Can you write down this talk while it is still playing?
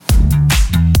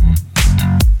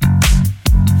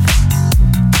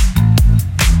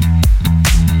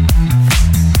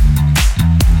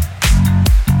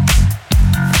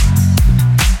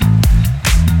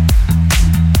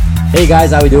Hey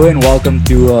guys, how we doing? Welcome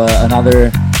to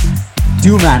another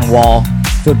two-man wall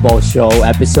football show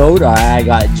episode. I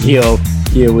got Gio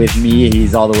here with me.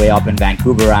 He's all the way up in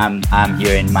Vancouver. I'm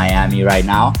here in Miami right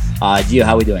now. Gio,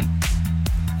 how we doing?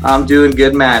 I'm doing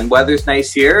good, man. Weather's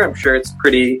nice here. I'm sure it's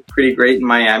pretty great in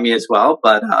Miami as well.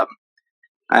 But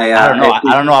I don't know.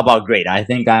 I don't know about great. I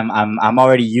think I'm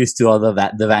already used to all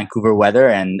the Vancouver weather,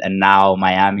 and now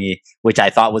Miami, which I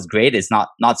thought was great, is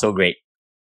not so great.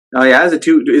 Oh yeah, is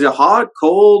it hot,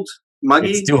 cold,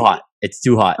 muggy? It's too hot. It's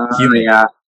too hot. Humid. Yeah,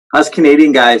 us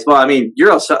Canadian guys. Well, I mean, you're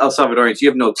El Salvadorians. So you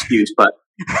have no excuse, but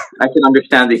I can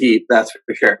understand the heat. That's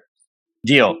for sure.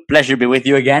 Gio, pleasure to be with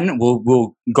you again. We'll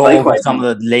go Likewise. over some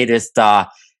of the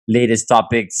latest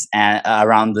topics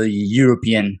around the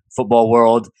European football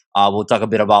world. We'll talk a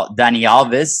bit about Dani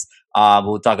Alves.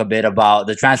 We'll talk a bit about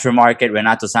the transfer market.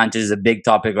 Renato Sanchez is a big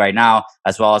topic right now,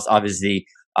 as well as obviously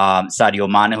Sadio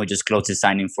Mané, who just closed his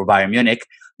signing for Bayern Munich.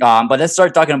 But let's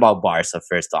start talking about Barca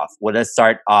first off. Well, let's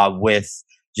start with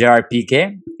Gerard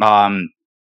Piqué,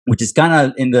 which is kind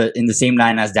of in the same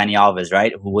line as Dani Alves,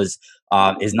 right? Who is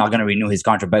not going to renew his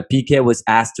contract. But Piqué was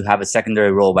asked to have a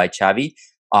secondary role by Xavi,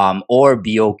 or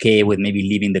be okay with maybe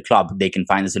leaving the club. They can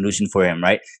find a solution for him,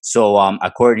 right? So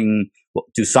according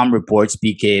to some reports,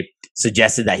 Piqué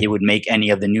suggested that he would make any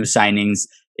of the new signings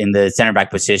in the center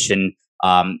back position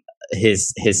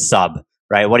his sub,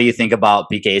 right? What do you think about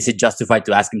Piqué? Is it justified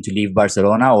to ask him to leave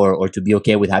Barcelona or to be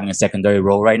okay with having a secondary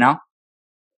role right now?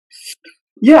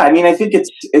 Yeah, I mean, I think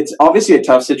it's obviously a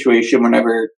tough situation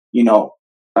whenever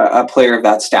a player of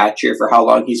that stature, for how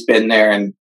long he's been there,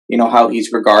 and how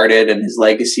he's regarded and his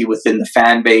legacy within the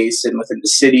fan base and within the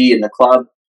city and the club.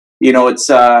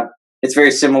 It's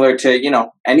very similar to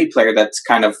any player that's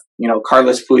kind of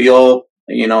Carlos Puyol,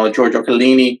 Giorgio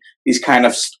Chiellini, these kind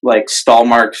of like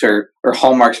stalmarks or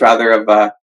hallmarks rather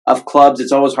of clubs.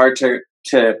 It's always hard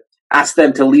to ask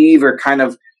them to leave or kind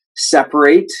of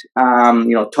separate.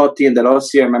 Totti and De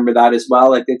Rossi, I remember that as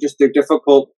well. Like they're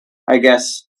difficult, I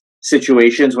guess,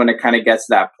 situations when it kind of gets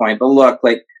to that point. But look,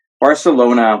 like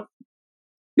Barcelona,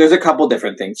 there's a couple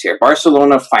different things here.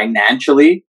 Barcelona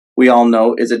financially, we all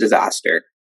know, is a disaster.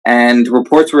 And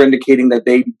reports were indicating that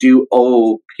they do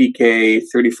owe Piqué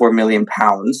 £34 million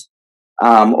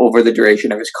over the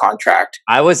duration of his contract.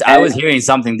 I was hearing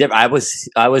something different.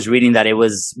 I was reading that it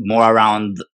was more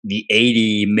around the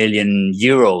 80 million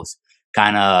euros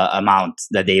kind of amount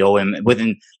that they owe him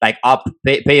within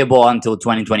payable until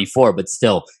 2024. But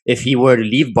still, if he were to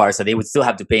leave Barca, they would still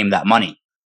have to pay him that money.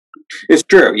 It's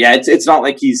true. Yeah, it's not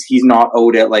like he's not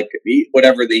owed it. Like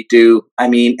whatever they do, I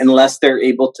mean, unless they're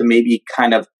able to maybe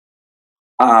kind of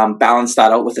balance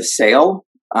that out with a sale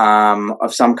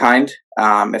of some kind.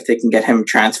 If they can get him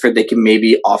transferred, they can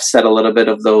maybe offset a little bit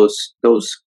of those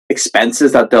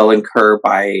expenses that they'll incur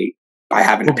by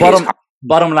having to pay.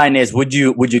 Bottom line is, would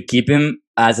you keep him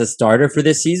as a starter for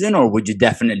this season, or would you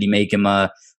definitely make him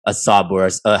a sub or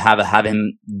have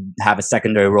him have a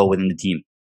secondary role within the team?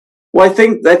 Well, I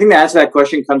think the answer to that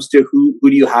question comes to who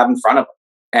do you have in front of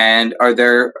him, and are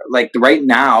there right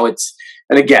now it's.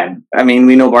 And again, I mean,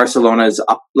 we know Barcelona is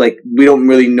up. Like, we don't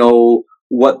really know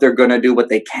what they're going to do, what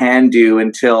they can do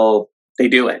until they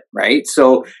do it, right?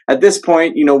 So at this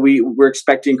point, we're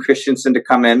expecting Christensen to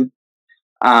come in,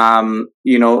 and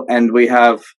we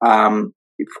have,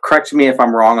 correct me if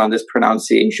I'm wrong on this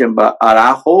pronunciation, but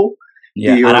Araujo.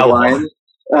 Yeah, Araujo.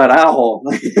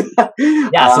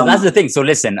 Yeah, so that's the thing. So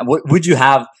listen, would you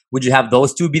have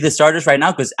those two be the starters right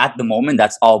now? Because at the moment,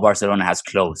 that's all Barcelona has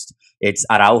closed. It's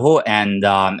Araujo and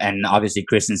obviously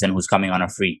Christensen, who's coming on a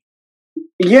free.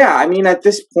 Yeah, I mean, at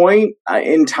this point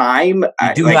in time,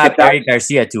 you do have Eric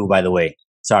Garcia too, by the way.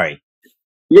 Sorry.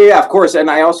 Yeah, of course. And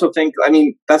I also think, I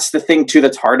mean, that's the thing too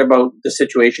that's hard about the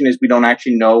situation is we don't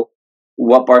actually know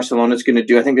what Barcelona is going to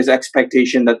do. I think there's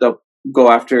expectation that they'll go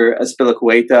after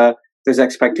Azpilicueta. There's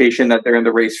expectation that they're in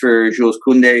the race for Jules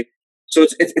Koundé. So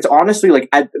it's honestly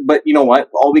but you know what?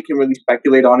 All we can really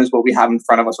speculate on is what we have in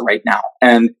front of us right now.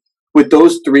 And with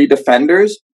those three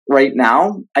defenders right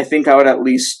now, I think I would at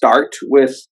least start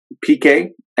with Piqué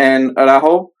and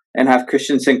Araujo and have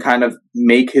Christensen kind of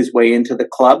make his way into the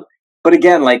club. But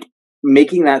again,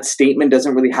 making that statement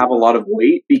doesn't really have a lot of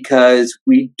weight because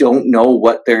we don't know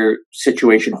what their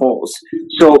situation holds.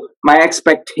 So my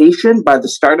expectation by the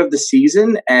start of the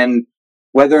season, and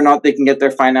whether or not they can get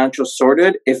their financials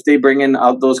sorted, if they bring in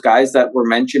those guys that were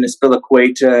mentioned,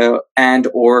 Azpilicueta and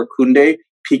or Koundé,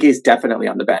 Piqué is definitely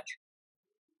on the bench.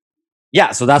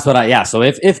 Yeah, so that's so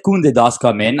if Koundé does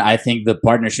come in, I think the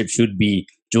partnership should be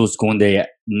Jules Koundé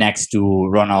next to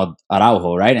Ronald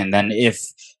Araujo, right? And then if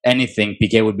anything,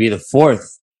 Piqué would be the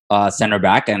fourth center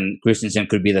back and Christensen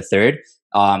could be the third.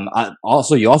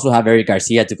 Also, you also have Eric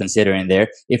Garcia to consider in there.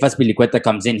 If Aspilicueta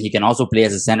comes in, he can also play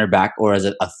as a center back or as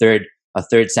a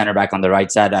third center back on the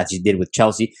right side, as he did with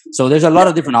Chelsea. So there's a lot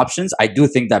of different options. I do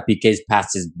think that Pique's past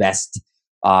his best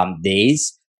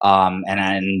days.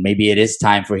 And maybe it is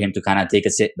time for him to kind of take a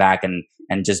sit back and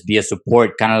just be a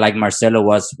support, kind of like Marcelo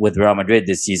was with Real Madrid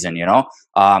this season, Yeah.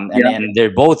 and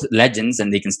they're both legends,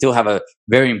 and they can still have a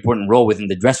very important role within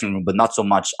the dressing room, but not so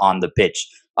much on the pitch.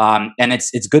 And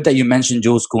it's good that you mentioned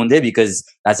Jules Kounde, because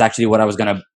that's actually what I was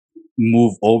gonna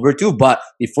move over to. But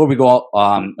before we go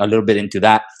a little bit into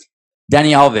that,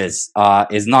 Dani Alves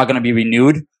is not going to be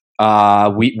renewed.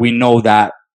 We know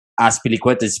that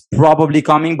Aspilicueta is probably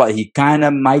coming, but he kind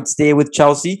of might stay with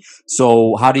Chelsea.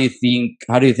 So how do you think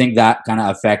that kind of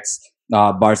affects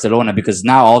Barcelona? Because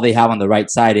now all they have on the right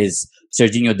side is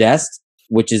Serginho Dest,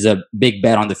 which is a big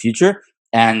bet on the future,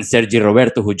 and Sergi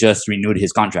Roberto, who just renewed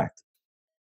his contract.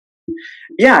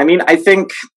 Yeah, I mean, I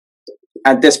think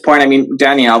at this point, I mean,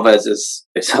 Dani Alves is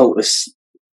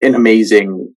an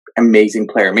amazing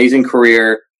player, amazing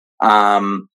career.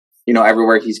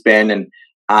 Everywhere he's been, and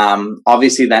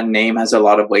obviously that name has a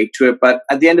lot of weight to it. But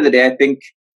at the end of the day, I think,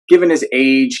 given his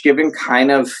age, given kind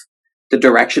of the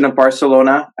direction of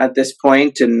Barcelona at this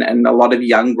point, and a lot of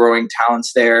young growing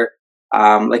talents there,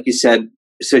 like you said,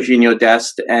 Serginho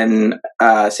Dest and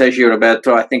Sergio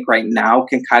Roberto, I think right now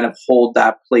can kind of hold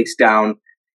that place down,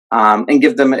 and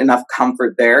give them enough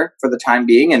comfort there for the time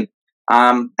being. And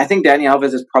I think Dani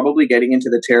Alves is probably getting into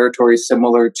the territory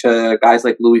similar to guys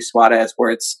like Luis Suarez, where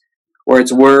it's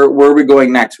where are we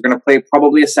going next? We're going to play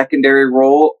probably a secondary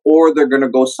role, or they're going to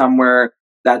go somewhere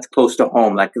that's close to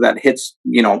home, like that hits,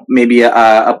 maybe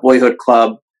a boyhood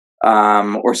club,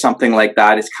 or something like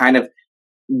that. Is kind of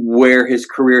where his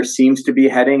career seems to be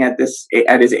heading at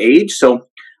his age. So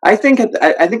I think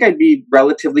I'd be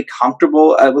relatively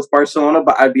comfortable with Barcelona,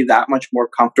 but I'd be that much more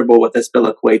comfortable with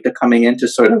Azpilicueta coming in to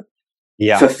sort of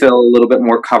Yeah. fulfill a little bit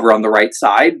more cover on the right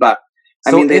side. But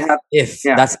I So mean, they have,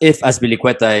 yeah, if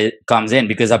Aspilicueta comes in,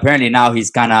 because apparently now he's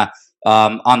kind of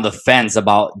on the fence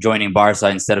about joining Barca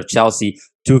instead of Chelsea.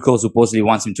 Tuchel supposedly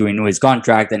wants him to renew his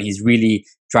contract, and he's really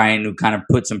trying to kind of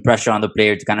put some pressure on the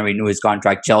player to kind of renew his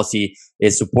contract. Chelsea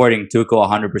is supporting Tuchel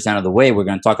 100% of the way. We're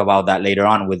going to talk about that later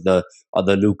on with the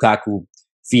Lukaku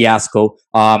fiasco.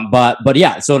 But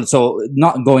yeah, so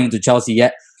not going into Chelsea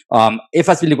yet. If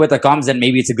Aspilicueta comes, then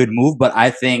maybe it's a good move. But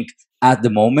I think at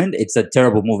the moment, it's a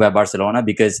terrible move at Barcelona,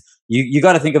 because you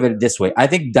got to think of it this way. I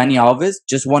think Dani Alves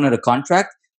just wanted a contract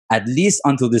at least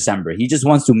until December. He just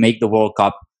wants to make the World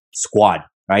Cup squad,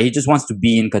 right? He just wants to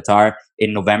be in Qatar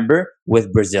in November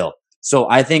with Brazil. So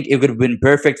I think it would have been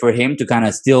perfect for him to kind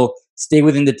of still stay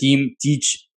within the team,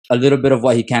 teach a little bit of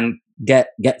what he can get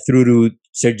through to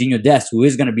Serginho Dest, who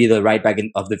is going to be the right back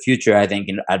of the future, I think,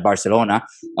 at Barcelona,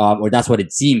 or that's what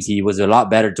it seems. He was a lot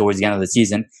better towards the end of the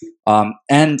season,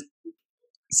 and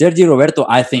Sergio Roberto,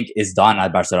 I think, is done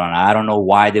at Barcelona. I don't know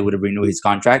why they would have renewed his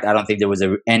contract. I don't think there was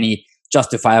any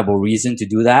justifiable reason to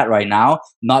do that right now.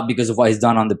 Not because of what he's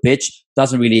done on the pitch.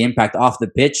 Doesn't really impact off the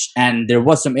pitch. And there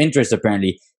was some interest,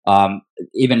 apparently.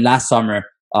 Even last summer,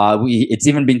 it's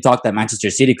even been talked that Manchester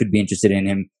City could be interested in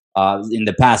him in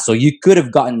the past. So you could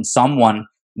have gotten someone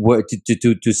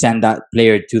to send that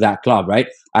player to that club, right?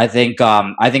 I think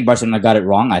Barcelona got it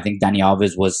wrong. I think Dani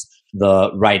Alves was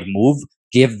the right move.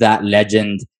 Give that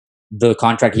legend the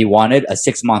contract he wanted, a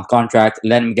 6-month contract,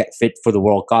 let him get fit for the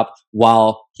World Cup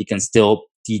while he can still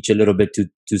teach a little bit to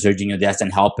Serginho Dest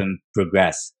and help him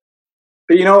progress.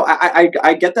 but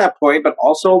I get that point, but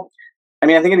also, I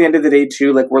mean, I think at the end of the day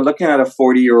too, like, we're looking at a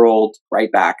 40-year-old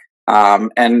right back.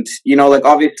 And like,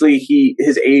 obviously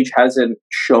his age hasn't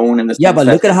shown in the Yeah, sense but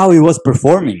that, look at how he was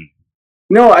performing.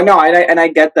 no, I know, and I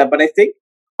get that, but I think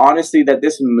honestly that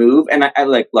this move, and I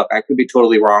like, look, I could be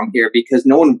totally wrong here, because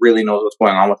no one really knows what's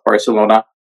going on with Barcelona,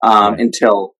 Yeah.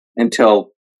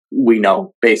 until we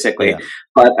know, basically. Yeah.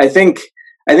 But I think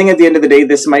at the end of the day,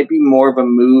 this might be more of a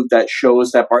move that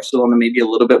shows that Barcelona may be a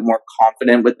little bit more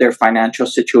confident with their financial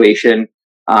situation,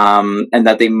 and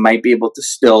that they might be able to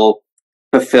still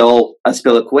fulfill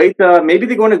Aspilicueta. Maybe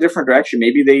they go in a different direction.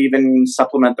 Maybe they even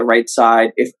supplement the right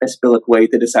side if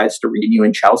Aspilicueta decides to renew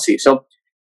in Chelsea. So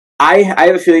I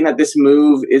have a feeling that this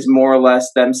move is more or less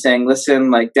them saying,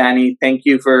 listen, like, Danny, thank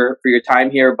you for your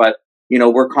time here, but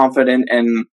we're confident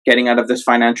in getting out of this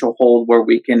financial hold where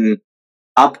we can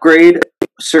upgrade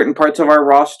certain parts of our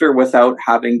roster without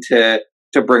having to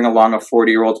bring along a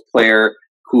 40-year-old player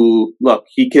who, look,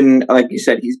 he can, like you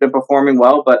said, he's been performing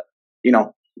well, but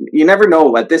you never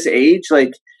know at this age,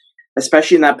 like,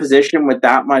 especially in that position with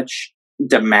that much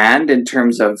demand in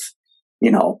terms of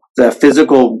the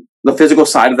physical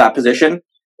side of that position.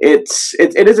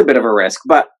 it is a bit of a risk,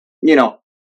 but you know,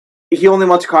 he only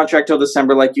wants a contract till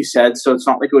December, like you said, so it's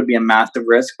not like it would be a massive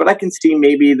risk. But I can see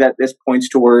maybe that this points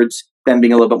towards them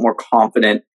being a little bit more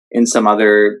confident in some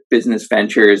other business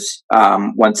ventures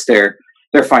once their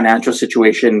financial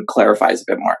situation clarifies a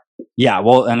bit more. Yeah,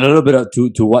 well, and a little bit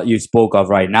to what you spoke of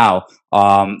right now.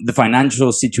 The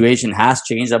financial situation has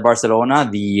changed at Barcelona.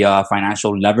 The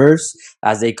financial levers,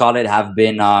 as they call it, have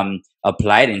been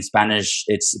applied. In Spanish.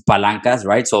 It's palancas,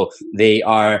 right? So they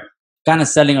are kind of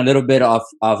selling a little bit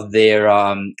of their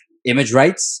image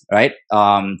rights, right?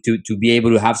 To be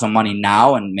able to have some money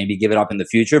now and maybe give it up in the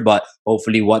future. But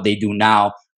hopefully, what they do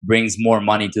now brings more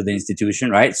money to the institution,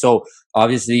 right? So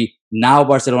obviously now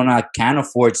Barcelona can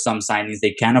afford some signings.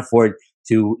 They can afford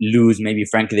to lose maybe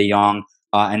Frankie de Jong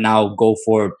and now go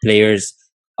for players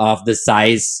of the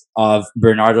size of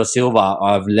Bernardo Silva,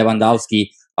 of Lewandowski,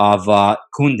 of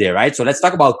Koundé, right? So let's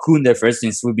talk about Koundé first,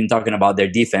 since we've been talking about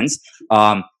their defense.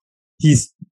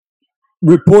 He's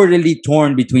reportedly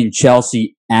torn between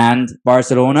Chelsea and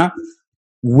Barcelona.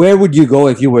 Where would you go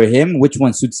if you were him? Which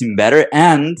one suits him better?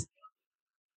 And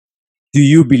do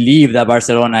you believe that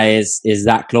Barcelona is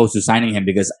that close to signing him?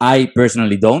 Because I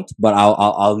personally don't, but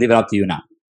I'll leave it up to you now.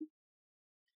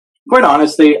 Quite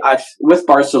honestly, with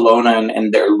Barcelona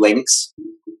and their links,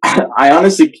 I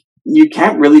honestly, you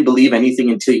can't really believe anything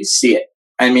until you see it.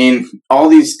 I mean, all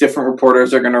these different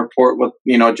reporters are going to report with,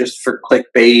 just for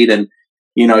clickbait and,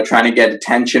 trying to get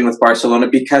attention with Barcelona,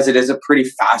 because it is a pretty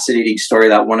fascinating story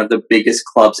that one of the biggest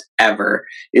clubs ever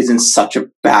is in such a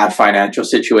bad financial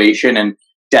situation and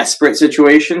desperate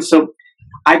situation. So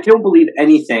I don't believe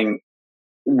anything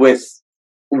with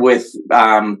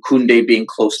Koundé being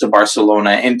close to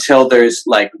Barcelona until there's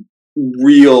like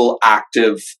real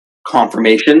active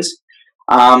confirmations.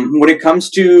 When it comes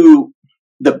to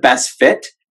the best fit,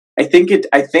 I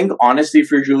think honestly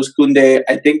for Jules Koundé,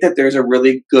 I think that there's a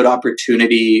really good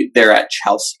opportunity there at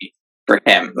Chelsea for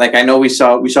him. Like, I know we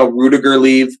saw Rudiger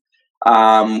leave,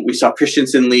 we saw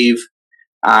Christensen leave.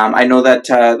 I know that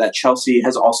that Chelsea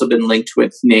has also been linked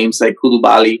with names like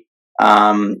Koulibaly,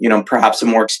 perhaps a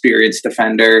more experienced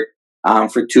defender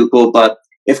for Tuchel. But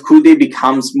if Koundé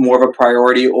becomes more of a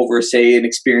priority over, say, an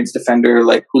experienced defender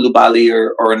like Koulibaly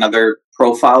or another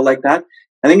profile like that,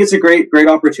 I think it's a great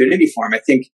opportunity for him. I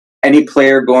think any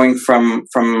player going from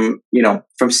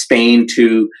Spain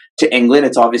to England,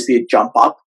 it's obviously a jump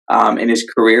up in his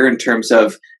career in terms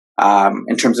of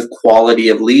quality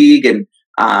of league, and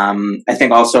I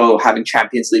think also having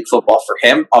Champions League football for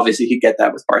him. Obviously, he'd get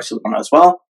that with Barcelona as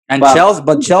well. And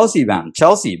Chelsea, man,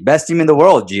 Chelsea, best team in the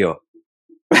world, Gio.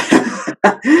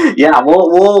 Yeah,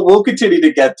 we'll continue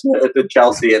to get to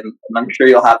Chelsea, and I'm sure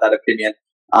you'll have that opinion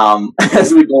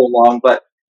as we go along. But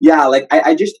yeah, like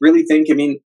I just really think.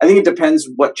 I think it depends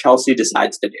what Chelsea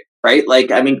decides to do, right? Like,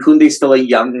 Koundé's still a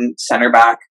young center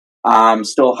back,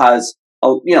 still has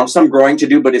some growing to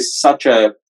do, but is such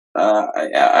a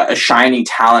shining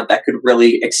talent that could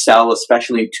really excel,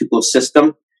 especially in Tuchel's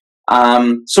system.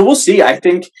 So we'll see. I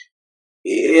think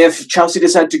if Chelsea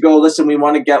decide to go, listen, we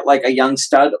want to get like a young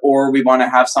stud, or we want to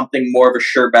have something more of a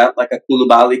sure bet, like a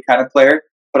Koulibaly kind of player.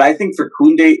 But I think for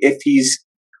Koundé,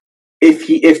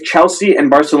 if Chelsea and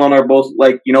Barcelona are both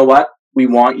like, you know what, we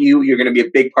want you, you're going to be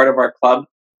a big part of our club,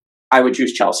 I would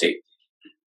choose Chelsea.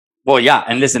 Well, yeah,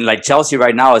 and listen, like Chelsea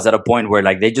right now is at a point where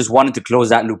like they just wanted to close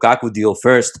that Lukaku deal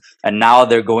first, and now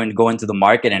they're going to go into the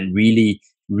market and really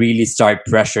start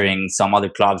pressuring some other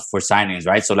clubs for signings,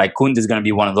 right? So like Koundé is going to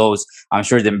be one of those. I'm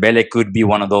sure Dembele could be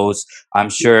one of those. I'm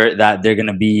sure that they're going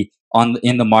to be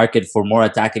in the market for more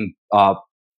attacking,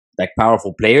 like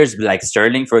powerful players, like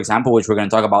Sterling, for example, which we're going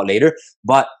to talk about later.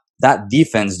 But that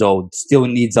defense, though, still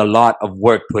needs a lot of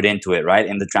work put into it, right,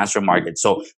 in the transfer market.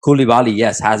 So Koulibaly,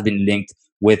 yes, has been linked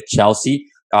with Chelsea.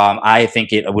 I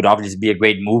think it would obviously be a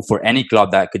great move for any club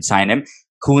that could sign him.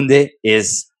 Koundé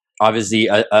is obviously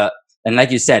and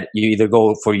like you said, you either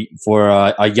go for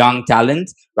a young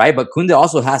talent, right? But Koundé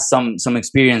also has some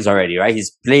experience already, right?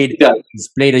 He's played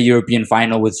a European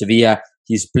final with Sevilla.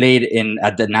 He's played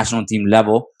at the national team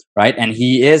level, right? And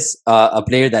he is a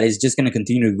player that is just going to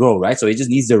continue to grow, right? So he just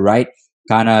needs the right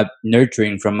kind of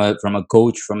nurturing from a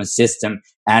coach, from a system,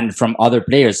 and from other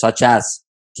players such as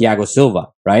Thiago Silva,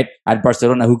 right? At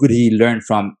Barcelona, who could he learn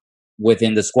from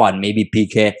within the squad? Maybe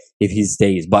Piqué if he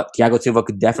stays, but Thiago Silva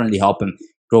could definitely help him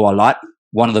grow a lot.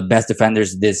 One of the best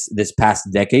defenders this past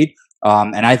decade.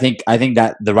 And I think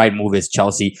that the right move is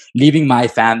Chelsea. Leaving my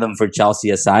fandom for Chelsea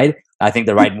aside, I think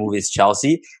the right move is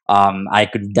Chelsea. I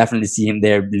could definitely see him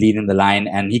there leading the line,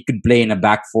 and he could play in a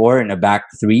back four, in a back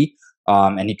three,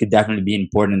 and he could definitely be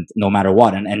important no matter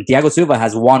what. And Thiago Silva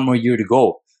has one more year to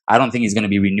go. I don't think he's going to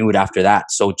be renewed after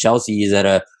that. So Chelsea is at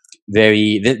a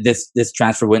this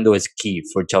transfer window is key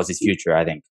for Chelsea's future, I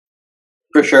think.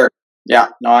 For sure. Yeah,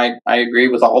 no, I agree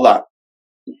with all that.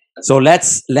 So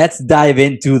let's dive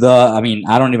into the. I mean,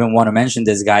 I don't even want to mention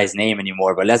this guy's name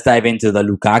anymore, but let's dive into the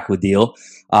Lukaku deal.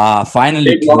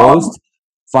 Finally Big closed.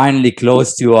 Finally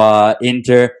close to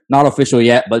Inter. Not official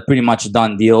yet, but pretty much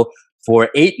done deal for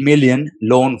 8 million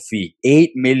loan fee.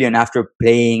 8 million after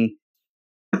paying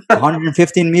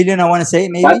 115 million. I want to say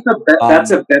maybe.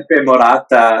 That's a Pepe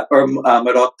Morata or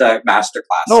Morata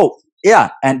masterclass. No,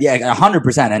 yeah, and yeah,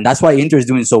 100%, and that's why Inter is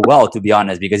doing so well, to be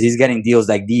honest, because he's getting deals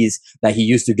like these that he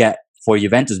used to get for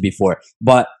Juventus before.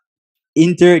 But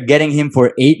Inter getting him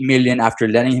for 8 million after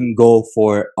letting him go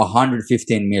for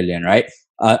 115 million, right?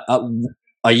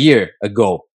 A year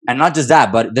ago. And not just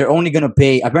that, but they're only going to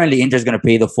pay, apparently Inter's going to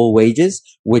pay the full wages,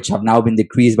 which have now been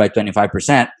decreased by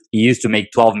 25%. He used to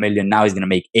make 12 million. Now he's going to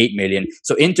make 8 million.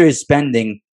 So Inter is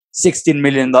spending 16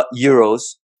 million euros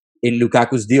in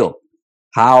Lukaku's deal.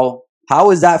 How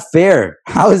is that fair?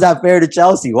 How is that fair to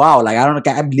Chelsea? Wow. Like,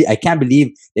 I can't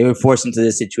believe they were forced into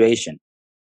this situation.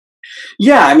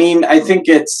 Yeah, I mean, I think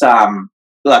it's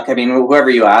look, I mean,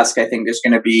 whoever you ask, I think there's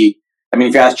going to be. I mean,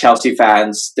 if you ask Chelsea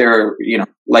fans, they're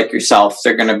like yourself,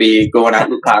 they're going to be going at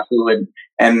Lukaku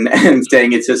and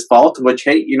saying it's his fault. Which,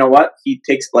 hey, you know what? He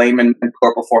takes blame in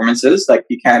poor performances. Like,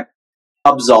 you can't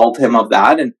absolve him of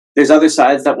that. And there's other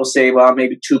sides that will say, well,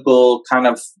 maybe Tuchel kind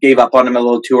of gave up on him a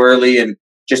little too early and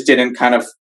just didn't kind of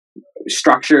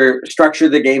structure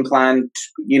the game plan,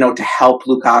 to help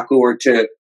Lukaku or to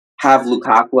have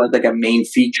Lukaku as like a main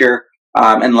feature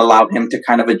and allow him to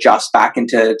kind of adjust back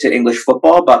into English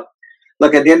football. But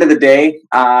look, at the end of the day,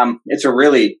 it's a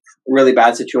really, really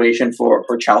bad situation for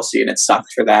Chelsea, and it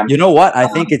sucked for them. You know what? I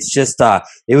think it's just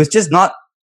it was just not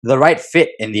the right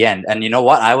fit in the end. And you know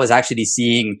what? I was actually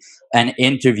seeing an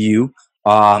interview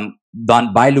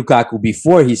done by Lukaku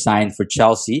before he signed for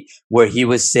Chelsea, where he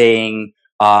was saying,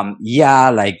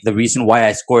 like the reason why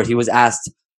I scored. He was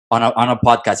asked on a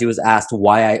podcast. He was asked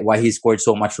why he scored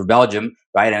so much for Belgium,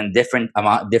 right? And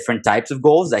different types of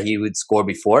goals that he would score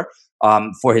before.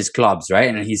 For his clubs, right?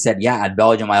 And he said, yeah, at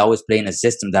Belgium, I always play in a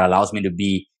system that allows me to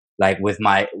be like with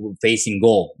my facing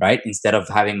goal, right? Instead of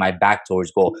having my back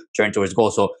towards goal, turn towards goal.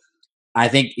 So I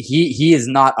think he is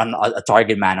not a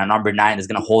target man. A number 9 is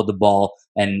going to hold the ball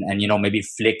and maybe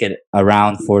flick it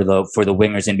around for the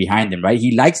wingers in behind him, right?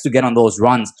 He likes to get on those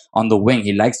runs on the wing.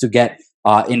 He likes to get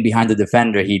in behind the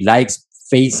defender. He likes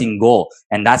facing goal,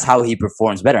 and that's how he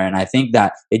performs better. And I think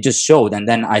that it just showed. And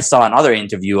then I saw another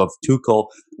interview of Tuchel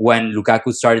when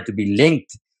Lukaku started to be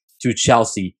linked to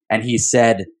Chelsea, and he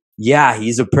said, yeah,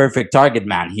 he's a perfect target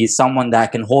man. He's someone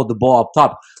that can hold the ball up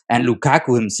top. And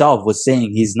Lukaku himself was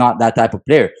saying he's not that type of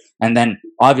player. And then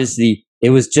obviously it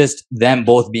was just them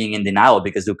both being in denial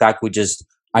because Lukaku just,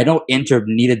 I know Inter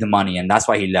needed the money and that's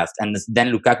why he left. And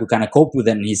then Lukaku kind of coped with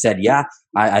it and he said, yeah,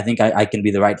 I think I can be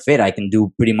the right fit. I can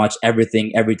do pretty much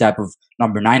everything every type of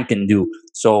number 9 can do.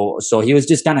 So he was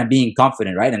just kind of being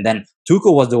confident, right? And then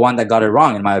Tuchel was the one that got it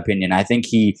wrong, in my opinion. I think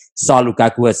he saw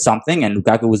Lukaku as something and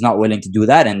Lukaku was not willing to do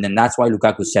that. And then that's why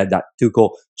Lukaku said that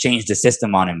Tuchel changed the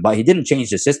system on him. But he didn't change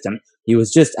the system. He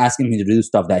was just asking him to do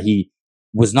stuff that he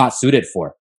was not suited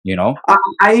for,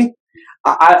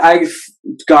 I've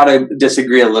got to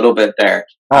disagree a little bit there.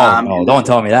 No, don't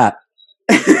tell me that.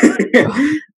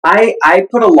 I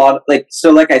put a lot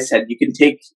like I said, you can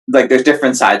take there's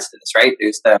different sides to this, right?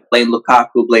 There's the blame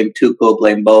Lukaku, blame Tuchel,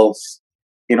 blame both,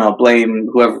 blame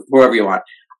whoever you want.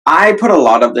 I put a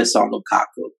lot of this on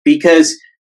Lukaku because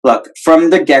look, from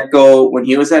the get-go when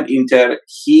he was at Inter,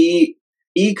 he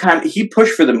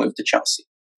pushed for the move to Chelsea.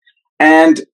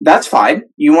 And that's fine.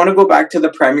 You want to go back to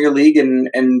the Premier League and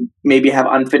maybe have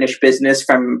unfinished business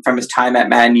from his time at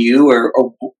Man U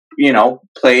or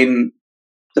playing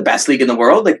the best league in the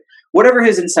world. Like whatever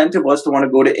his incentive was to want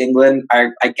to go to England, I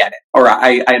get it. Or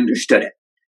I understood it.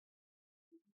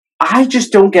 I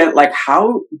just don't get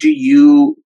how do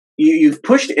you've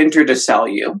pushed Inter to sell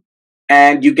you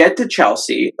and you get to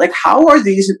Chelsea. How are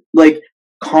these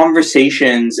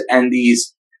conversations and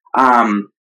these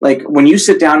when you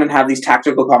sit down and have these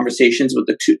tactical conversations with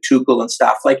the Tuchel and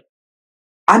stuff,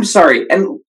 I'm sorry.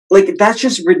 And that's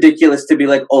just ridiculous to be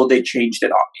oh, they changed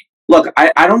it on me. Look,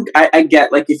 I get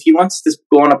if he wants to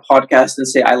go on a podcast and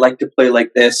say, I like to play like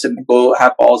this and go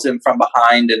have balls in from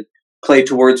behind and play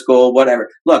towards goal, whatever.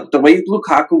 Look, the way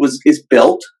Lukaku is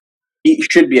built, he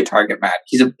should be a target man.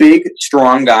 He's a big,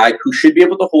 strong guy who should be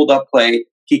able to hold up play.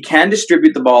 He can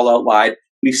distribute the ball out wide.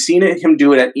 We've seen him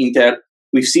do it at Inter.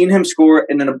 We've seen him score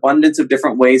in an abundance of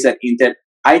different ways at Inter.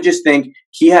 I just think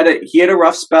he had a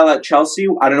rough spell at Chelsea.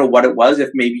 I don't know what it was. If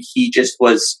maybe he just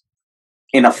was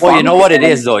in a Well, you funk. know what it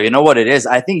is, though. You know what it is.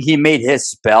 I think he made his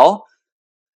spell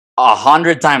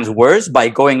 100 times worse by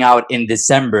going out in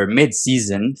December,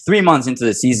 mid-season, 3 months into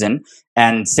the season,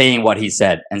 and saying what he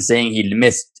said and saying he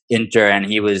missed Inter and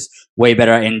he was way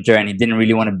better at Inter and he didn't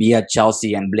really want to be at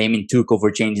Chelsea and blaming Tuchel for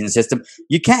changing the system.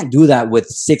 You can't do that with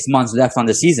 6 months left on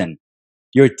the season.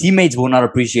 Your teammates will not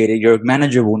appreciate it. Your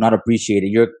manager will not appreciate it.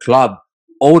 Your club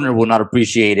owner will not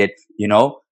appreciate it.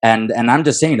 And I'm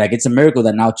just saying, like, it's a miracle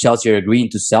that now Chelsea are agreeing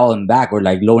to sell him back or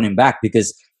like loan him back,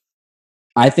 because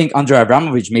I think under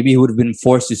Abramovich, maybe he would have been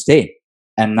forced to stay.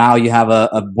 And now you have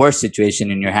a worse situation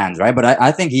in your hands, right? But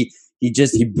I think he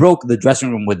broke the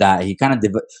dressing room with that. He kind of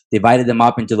divided them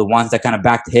up into the ones that kind of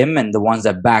backed him and the ones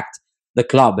that backed the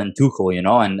club and Tuchel,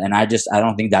 and I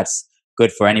don't think that's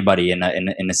good for anybody in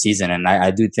a season. And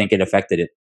I do think it affected it.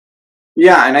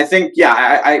 Yeah, and I think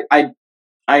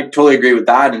I totally agree with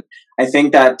that, and I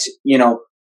think that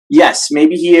yes,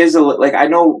 maybe he is like, I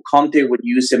know Conte would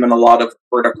use him in a lot of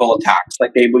vertical attacks.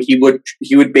 Like he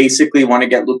would basically want to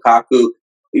get Lukaku.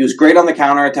 He was great on the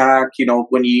counter attack.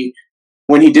 When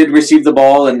he did receive the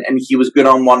ball, and he was good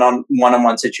on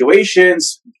one-on-one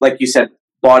situations, like you said,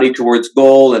 body towards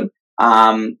goal, and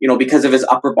because of his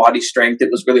upper body strength, it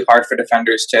was really hard for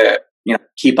defenders to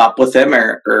keep up with him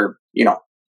or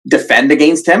defend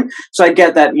against him. So I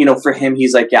get that, for him,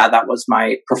 he's like, yeah, that was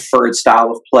my preferred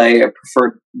style of play, I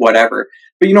preferred whatever.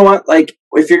 But you know what? Like,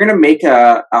 if you're going to make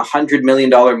a $100 million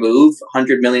move,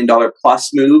 $100 million plus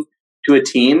move to a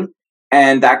team,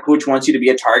 and that coach wants you to be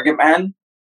a target man,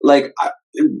 like,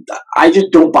 I just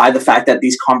don't buy the fact that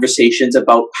these conversations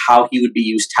about how he would be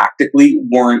used tactically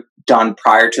weren't done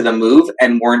prior to the move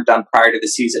and weren't done prior to the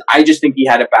season. I just think he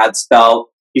had a bad spell.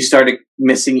 He started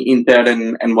missing Inter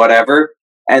and whatever.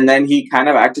 And then he kind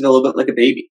of acted a little bit like a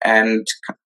baby and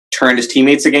turned his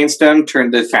teammates against him,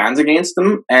 turned the fans against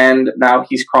him, and now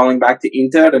he's crawling back to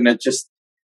Inter. And it's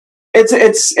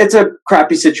a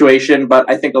crappy situation, but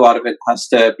I think a lot of it has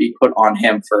to be put on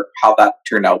him for how that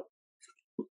turned out.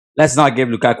 Let's not give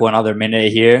Lukaku another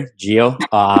minute here, Gio.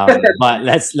 But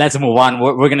let's move on.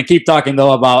 We're going to keep talking,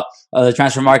 though, about the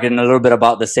transfer market and a little bit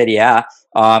about the Serie A.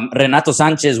 Renato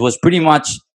Sanchez was pretty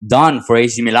much done for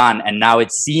AC Milan, and now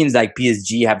it seems like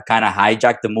PSG have kind of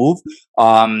hijacked the move.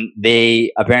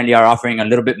 They apparently are offering a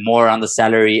little bit more on the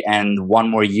salary and 1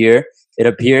 more year, it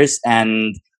appears.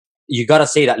 And you got to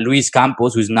say that Luis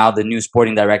Campos, who's now the new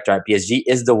sporting director at PSG,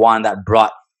 is the one that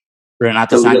brought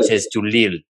Renato Sanchez to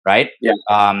Lille. Right? Yeah.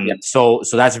 So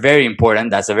that's very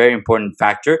important. That's a very important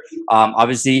factor.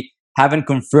 Obviously, haven't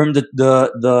confirmed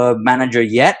the manager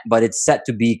yet, but it's set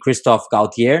to be Christophe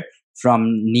Galtier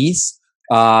from Nice.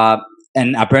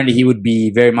 And apparently he would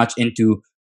be very much into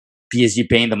PSG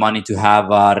paying the money to have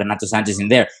Renato Sanchez in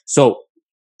there. So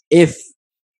if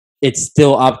it's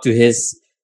still up to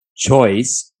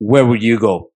choice, where would you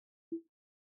go?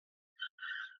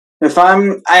 If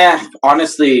I'm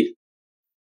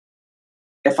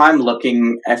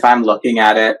looking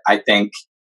at it, I think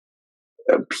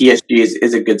PSG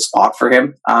is a good spot for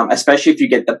him, especially if you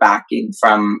get the backing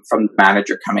from the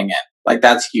manager coming in. Like,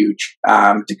 that's huge.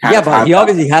 But he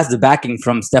obviously has the backing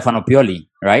from Stefano Pioli,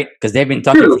 right? Because they've been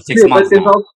talking for 6 months now.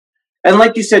 Also, and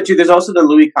like you said too, there's also the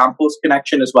Luis Campos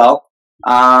connection as well.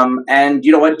 And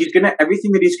you know what?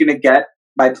 Everything that he's gonna get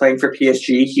by playing for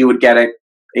PSG, he would get at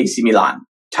AC Milan.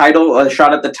 A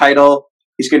shot at the title.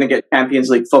 He's gonna get Champions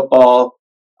League football.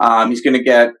 He's going to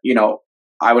get,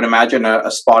 I would imagine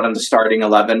a spot in the starting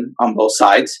 11 on both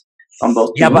sides, on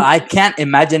both teams. Yeah, but I can't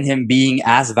imagine him being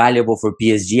as valuable for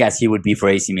PSG as he would be for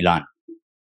AC Milan.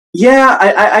 Yeah,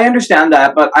 I understand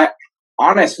that, but I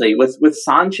honestly, with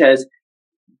Sanchez,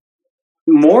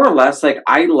 more or less, like,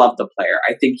 I love the player.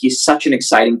 I think he's such an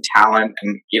exciting talent,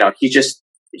 and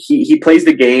he plays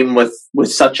the game with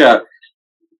such an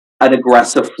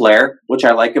aggressive flair, which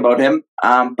I like about him.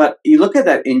 But you look at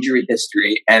that injury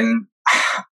history, and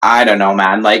I don't know,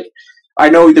 man. Like, I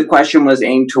know the question was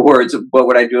aimed towards what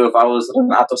would I do if I was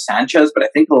Renato Sanchez, but I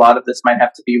think a lot of this might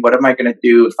have to be, what am I going to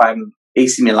do if I'm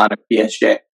AC Milan or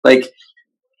PSG? Like,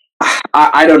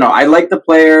 I don't know. I like the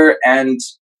player, and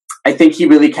I think he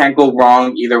really can't go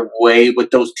wrong either way with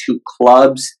those two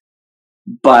clubs.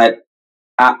 But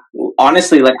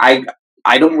honestly, like,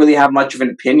 I don't really have much of an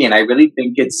opinion. I really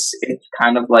think it's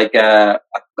kind of like a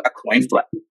coin flip.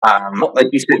 Like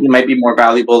you said, he might be more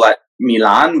valuable at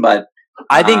Milan, but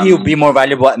I think he would be more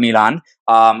valuable at Milan.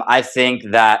 I think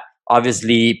that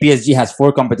obviously PSG has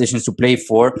 4 competitions to play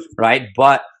for, right?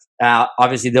 But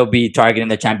obviously they'll be targeting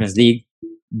the Champions League.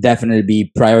 Definitely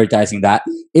be prioritizing that.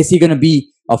 Is he going to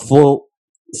be a full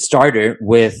starter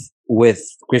with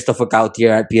Christopher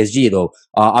Gautier at PSG. Though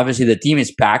obviously the team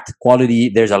is packed, quality.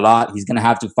 There's a lot. He's gonna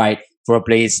have to fight for a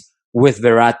place with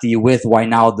Verratti, with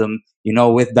Wijnaldum,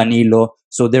 with Danilo.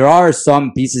 So there are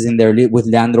some pieces in there with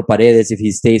Leandro Paredes if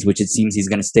he stays, which it seems he's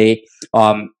gonna stay.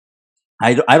 I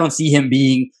don't see him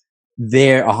being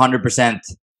there 100%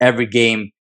 every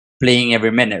game, playing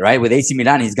every minute, right? With AC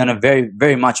Milan, he's gonna very,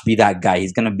 very much be that guy.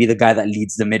 He's gonna be the guy that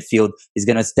leads the midfield. He's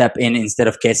gonna step in instead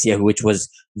of Kessia, which was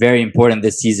very important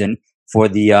this season for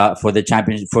the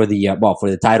championship for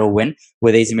the title win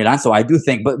with AC Milan. So I do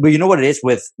think, but you know what it is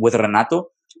with Renato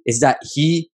is that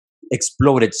he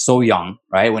exploded so young,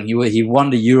 right? When he won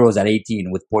the Euros at 18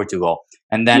 with Portugal,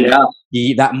 and then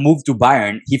that move to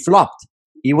Bayern, he flopped.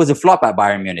 He was a flop at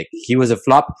Bayern Munich. He was a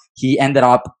flop. He ended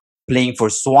up playing for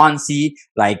Swansea.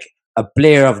 Like, a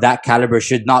player of that caliber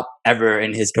should not ever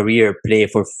in his career play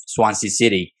for Swansea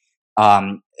City.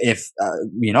 If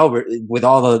with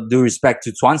all the due respect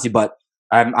to Swansea, but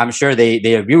I'm sure they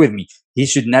agree with me. He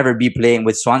should never be playing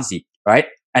with Swansea, right?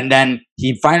 And then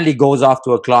he finally goes off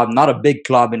to a club, not a big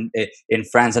club in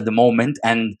France at the moment,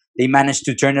 and they managed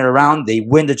to turn it around. They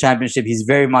win the championship. He's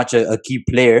very much a key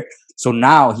player. So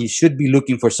now he should be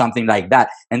looking for something like that.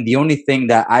 And the only thing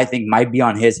that I think might be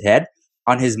on his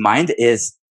mind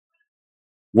is,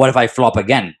 what if I flop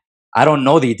again? I don't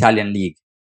know the Italian league.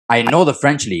 I know the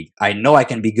French league. I know I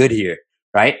can be good here,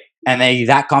 right? And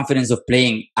that confidence of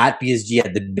playing at PSG,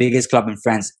 at the biggest club in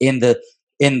France, in the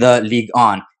Ligue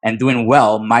 1 and doing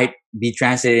well, might be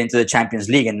translated into the Champions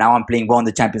League. And now I'm playing well in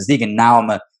the Champions League, and now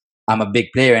I'm a big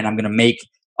player, and I'm going to make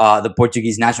the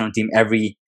Portuguese national team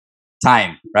every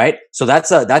time, right? So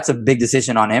that's a big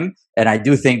decision on him, and I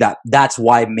do think that's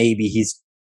why maybe he's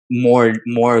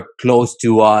more close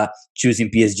to choosing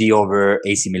PSG over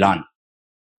AC Milan.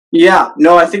 Yeah,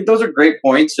 no, I think those are great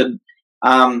points, and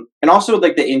also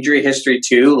like the injury history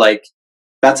too. Like,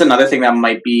 that's another thing that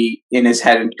might be in his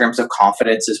head in terms of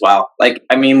confidence as well. Like,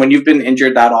 I mean, when you've been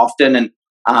injured that often,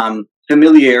 and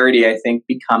familiarity, I think,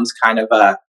 becomes kind of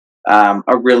a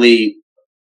really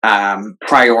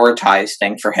prioritized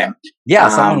thing for him. Yeah,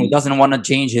 someone who doesn't want to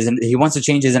change he wants to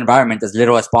change his environment as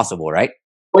little as possible, right?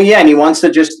 Well, yeah, and he wants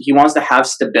to have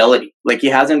stability. Like, he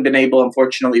hasn't been able,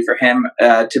 unfortunately for him,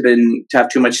 to have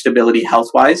too much stability health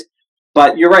wise.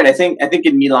 But you're right. I think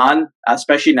in Milan,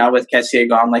 especially now with Kessie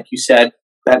gone, like you said,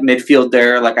 that midfield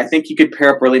there, like, I think he could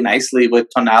pair up really nicely with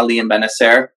Tonali and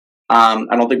Benacer. I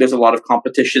don't think there's a lot of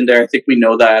competition there. I think we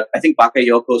know that. I think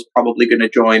Bakayoko is probably going to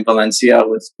join Valencia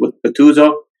with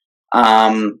Gattuso.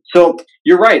 So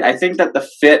you're right. I think that the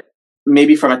fit,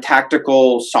 maybe from a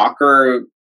tactical soccer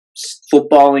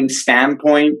footballing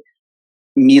standpoint,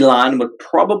 Milan would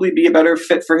probably be a better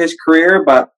fit for his career.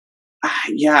 But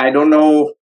yeah, I don't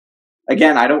know.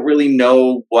 Again, I don't really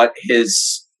know what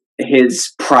his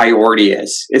priority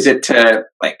is. Is it to,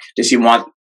 like, does he want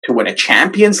to win a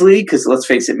Champions League? Because let's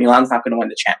face it, Milan's not going to win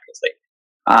the Champions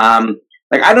League.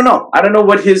 Like, I don't know. I don't know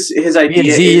what his idea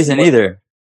is. He isn't either.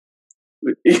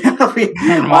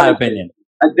 In my opinion.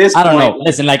 At this I don't point, know.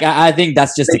 Listen, like, I think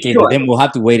that's just the case with him. We'll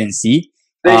have to wait and see.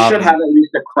 They should have at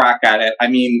least a crack at it. I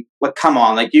mean, like, come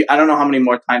on. Like, I don't know how many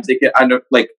more times they could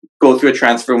go through a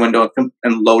transfer window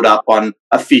and load up on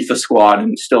a FIFA squad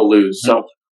and still lose. So,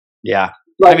 yeah.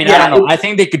 I mean, I don't know. I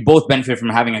think they could both benefit from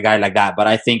having a guy like that, but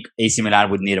I think AC Milan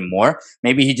would need him more.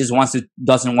 Maybe he just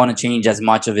doesn't want to change as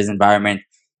much of his environment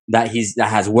that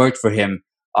has worked for him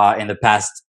in the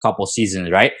past couple seasons,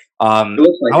 right?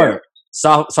 However,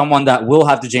 someone that will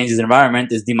have to change his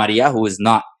environment is Di Maria, who is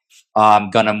not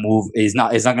gonna move. He's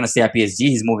not gonna stay at PSG.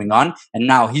 He's moving on, and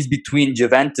now he's between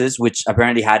Juventus, which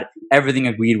apparently had everything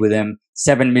agreed with him,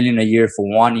 7 million a year for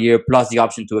 1 year plus the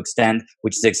option to extend,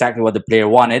 which is exactly what the player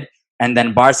wanted. And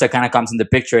then Barca kind of comes in the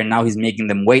picture, and now he's making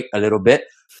them wait a little bit.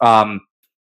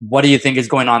 What do you think is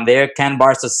going on there? Can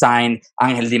Barca sign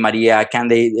Angel Di Maria? Can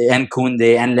they, and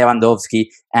Koundé and Lewandowski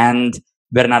and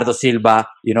Bernardo Silva?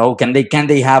 Can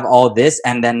they have all this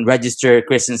and then register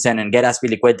Christensen and get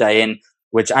Azpilicueta in,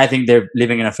 which I think they're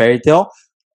living in a fairy tale?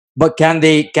 But can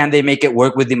they make it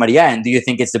work with Di Maria? And do you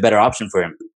think it's the better option for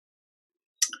him?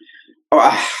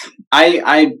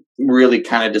 I really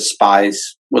kind of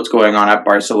despise what's going on at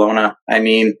Barcelona. I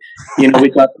mean,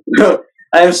 I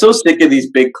am so sick of these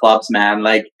big clubs, man.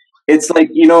 Like, it's like,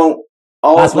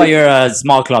 that's why you're a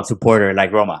small club supporter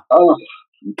like Roma. Oh,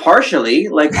 partially.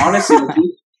 Like, honestly,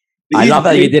 I love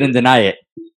that you didn't deny it.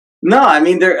 No, I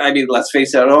mean, let's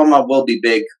face it, Roma will be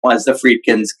big once the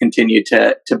Friedkins continue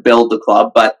to build the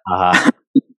club. But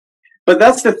but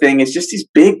that's the thing. It's just these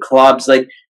big clubs. Like,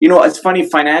 it's funny,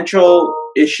 financial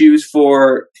issues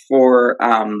for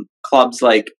clubs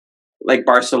like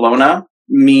Barcelona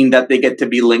mean that they get to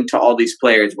be linked to all these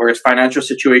players, whereas financial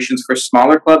situations for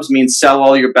smaller clubs means sell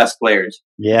all your best players.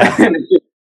 Yeah.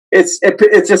 It's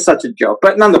just such a joke.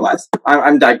 But nonetheless,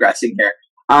 I'm digressing here.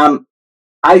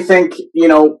 I think,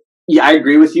 yeah, I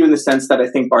agree with you in the sense that I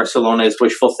think Barcelona is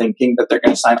wishful thinking that they're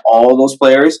going to sign all those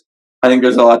players. I think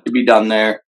there's a lot to be done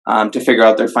there to figure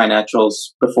out their financials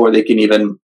before they can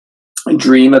even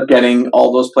dream of getting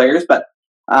all those players. But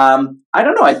I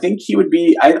don't know. I think he would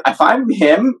be. If I'm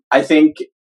him, I think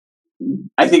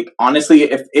honestly,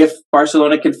 if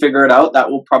Barcelona can figure it out, that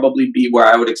will probably be where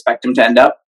I would expect him to end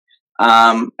up.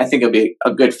 I think it'll be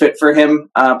a good fit for him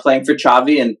playing for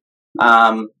Xavi and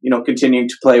continuing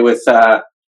to play with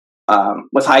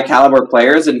high caliber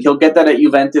players, and he'll get that at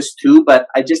Juventus too. But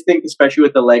I just think, especially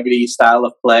with the Allegri style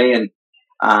of play and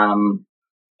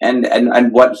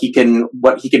what he can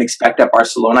expect at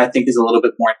Barcelona, I think is a little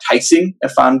bit more enticing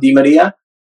if I'm Di Maria.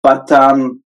 But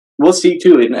we'll see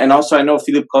too. And also, I know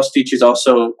Filip Kostic is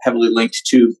also heavily linked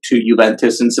to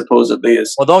Juventus and supposedly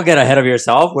is. Well, don't get ahead of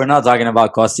yourself. We're not talking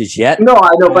about Kostic yet. No,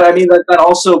 I know, but I mean that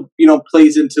also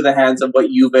plays into the hands of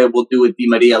what Juve will do with Di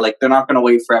Maria. Like, they're not going to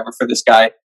wait forever for this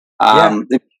guy.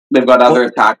 They've got other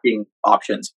attacking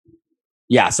options.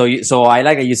 Yeah, so I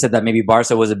like that you said that maybe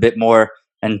Barca was a bit more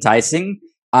enticing.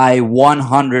 I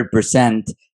 100%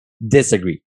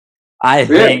 disagree. I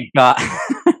think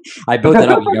I built it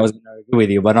up. I was going to agree with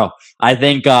you, but no. I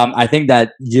think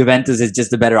that Juventus is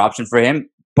just a better option for him.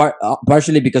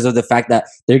 Partially because of the fact that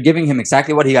they're giving him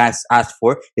exactly what he asked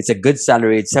for. It's a good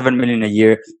salary. It's $7 million a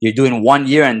year. You're doing 1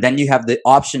 year, and then you have the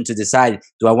option to decide: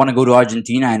 do I want to go to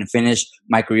Argentina and finish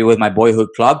my career with my boyhood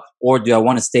club, or do I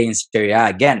want to stay in Serie A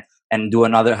again and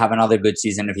have another good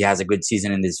season if he has a good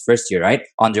season in this first year, right?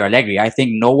 Under Allegri, I think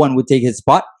no one would take his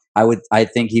spot. I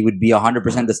think he would be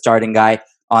 100% the starting guy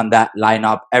on that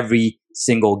lineup every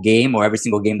single game or every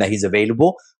single game that he's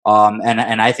available.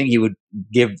 And I think he would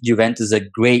give Juventus a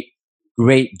great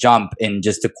jump in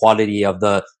just the quality of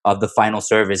the final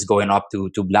service going up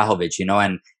to Blahovic,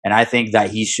 and I think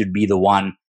that he should be the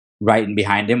one right in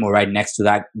behind him or right next to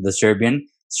that, the Serbian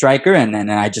striker,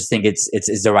 and I just think it's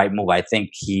the right move. I think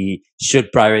he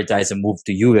should prioritize a move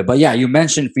to Juve. But yeah, you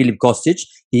mentioned Filip Kostic.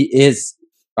 He is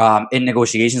in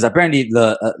negotiations. Apparently,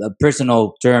 the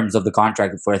personal terms of the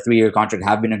contract for a 3-year contract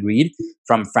have been agreed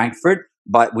from Frankfurt,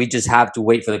 but we just have to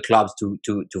wait for the clubs to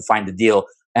find the deal.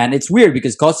 And it's weird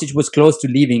because Kostic was close to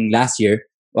leaving last year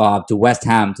to West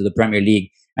Ham, to the Premier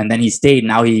League, and then he stayed.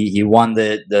 Now he won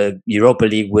the Europa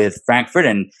League with Frankfurt,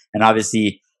 and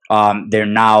obviously they're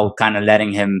now kind of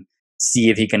letting him see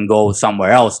if he can go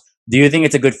somewhere else. Do you think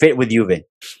it's a good fit with Juve?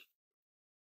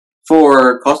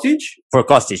 For Kostic? For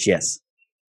Kostic, yes.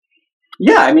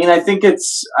 Yeah, I mean, I think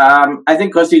it's. I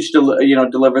think Kostic,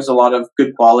 delivers a lot of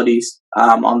good qualities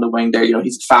on the wing there.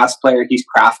 He's a fast player. He's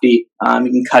crafty. He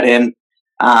can cut in.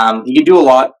 He can do a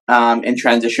lot in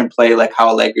transition play, like how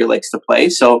Allegri likes to play.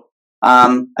 So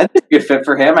I think it's a good fit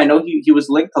for him. I know he was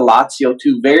linked to Lazio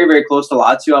too, very very close to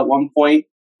Lazio at one point,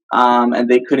 and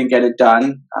they couldn't get it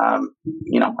done.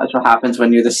 That's what happens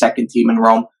when you're the second team in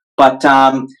Rome. But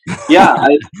yeah,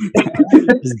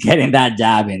 just getting that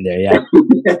jab in there, yeah.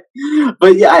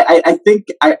 But yeah, I think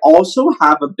I also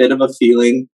have a bit of a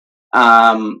feeling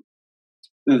that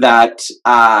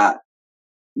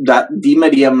Di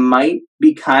Maria might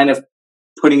be kind of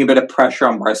putting a bit of pressure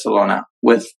on Barcelona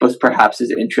with perhaps his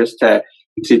interest to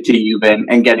Juve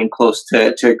and getting close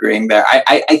to agreeing there.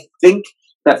 I think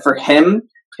that for him,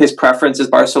 his preference is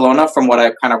Barcelona, from what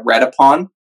I've kind of read upon.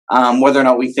 Whether or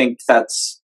not we think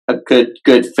that's a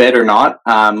good fit or not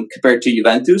compared to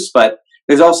Juventus, but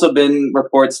there's also been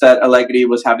reports that Allegri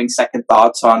was having second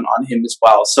thoughts on him as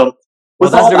well. So,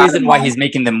 that's the reason why he's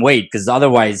making them wait, because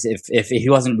otherwise, if he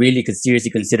wasn't really seriously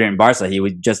considering Barca, he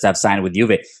would just have signed with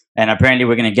Juve. And apparently,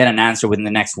 we're going to get an answer within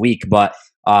the next week. But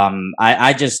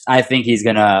I think he's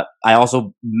gonna. I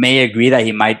also may agree that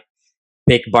he might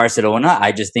pick Barcelona.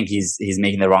 I just think he's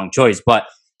making the wrong choice. But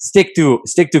stick to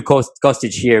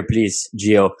Kostic here, please,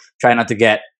 Gio. Try not to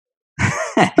get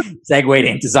segued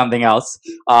into something else.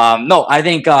 No, I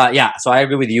think so I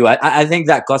agree with you. I think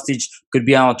that Kostic could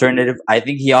be an alternative. I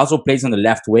think he also plays on the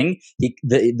left wing.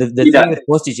 The thing with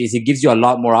Kostic is he gives you a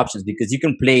lot more options, because you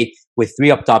can play with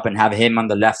 3 up top and have him on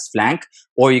the left flank,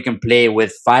 or you can play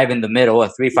with 5 in the middle, a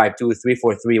 3-5-2,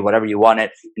 3-4-3, whatever you want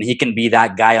it, and he can be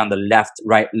that guy on the left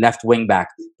wing back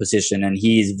position, and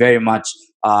he's very much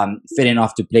fit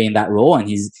enough to play in that role, and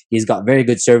he's got very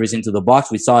good service into the box.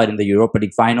 We saw it in the Europa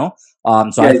League final.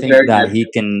 So I think that he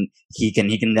can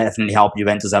definitely help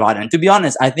Juventus a lot. And to be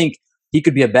honest, I think he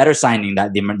could be a better signing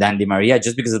than Di Maria,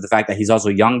 just because of the fact that he's also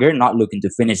younger, not looking to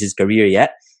finish his career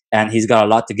yet, and he's got a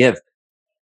lot to give.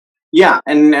 Yeah,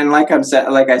 and like I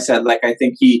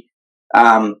think he,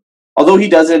 um, although he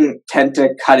doesn't tend to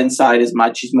cut inside as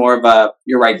much, he's more of a.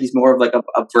 You're right. He's more of like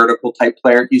a vertical type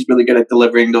player. He's really good at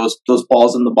delivering those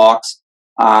balls in the box,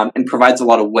 and provides a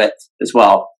lot of width as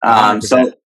well. 100%.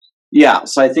 So yeah,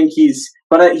 so I think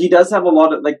he does have a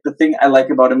lot of, like, the thing I like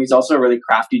about him. He's also a really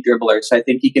crafty dribbler. So I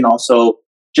think he can also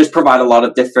just provide a lot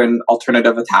of different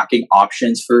alternative attacking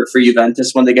options for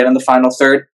Juventus when they get in the final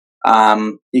third.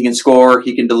 He can score,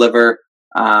 he can deliver,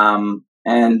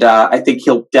 and I think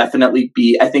he'll definitely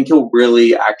be. I think he'll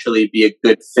really actually be a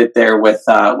good fit there with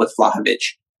Vlahovic.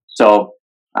 So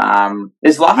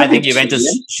is I think Vlahovic Juventus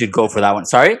Serbian? should go for that one.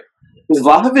 Sorry? Is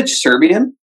Vlahovic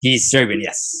Serbian? He's Serbian,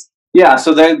 yes. Yeah,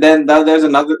 so there's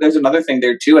another thing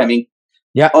there too. I mean,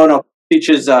 Yeah, oh no, Peach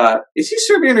is he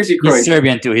Serbian or is he he's Croatian?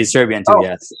 Serbian too. He's Serbian too, Oh,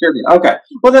 yes. Serbian. Okay,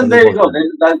 well So then they're there you both go.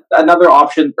 Serbian. There's another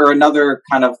option or another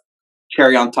kind of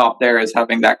cherry on top there is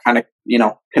having that kind of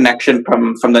connection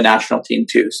from the national team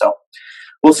too. So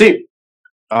we'll see.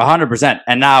 100%.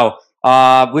 And now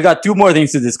we got two more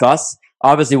things to discuss.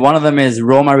 Obviously, one of them is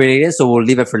Roma related, so we'll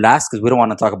leave it for last because we don't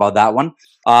want to talk about that one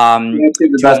Let's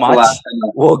save the too best for much. last. I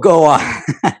know. We'll go.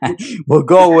 We'll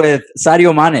go with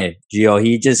Sadio Mane. Gio,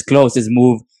 he just closed his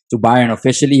move to Bayern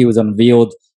officially. He was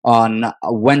unveiled on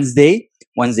Wednesday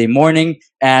morning,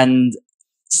 and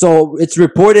so it's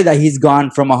reported that he's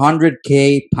gone from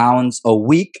 100k pounds a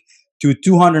week to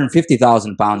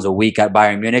 250,000 pounds a week at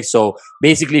Bayern Munich. So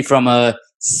basically, from a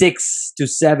 6 to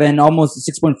 7, almost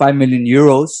 6.5 million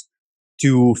euros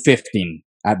to 15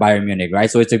 at Bayern Munich, right?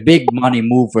 So it's a big money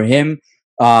move for him.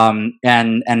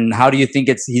 And how do you think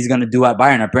he's going to do at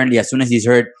Bayern? Apparently, as soon as he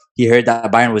heard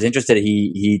that Bayern was interested,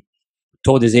 he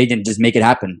told his agent just make it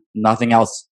happen, nothing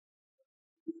else.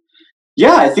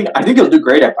 Yeah, I think he'll do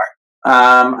great at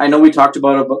Bayern. I know we talked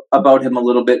about him a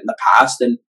little bit in the past,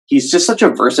 and he's just such a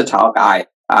versatile guy.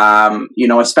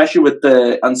 Especially with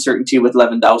the uncertainty with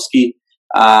Lewandowski.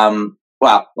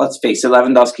 Well, let's face it,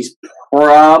 Lewandowski's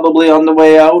probably on the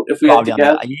way out. If we had Probably to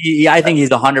on the. guess, I think he's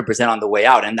 100% on the way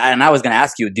out. And I was going to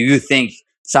ask you, do you think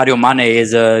Sadio Mane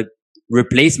is a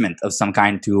replacement of some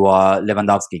kind to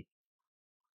Lewandowski?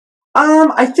 I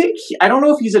don't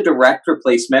know if he's a direct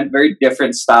replacement. Very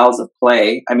different styles of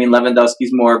play. I mean,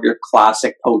 Lewandowski's more of your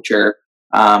classic poacher,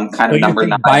 kind So of you number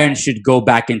think nine. Bayern should go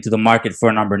back into the market for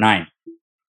a number 9?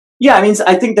 Yeah, I mean,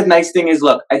 I think the nice thing is,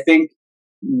 look, I think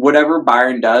whatever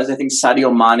Bayern does, I think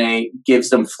Sadio Mane gives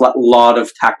them a lot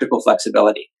of tactical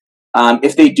flexibility.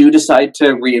 If they do decide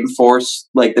to reinforce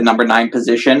like the number 9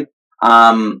 position,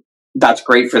 that's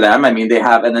great for them. I mean,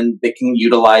 and then they can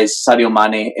utilize Sadio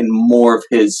Mane in more of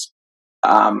his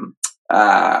um,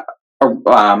 uh,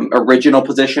 original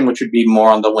position, which would be more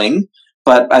on the wing.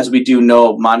 But as we do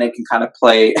know, Mane can kind of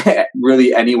play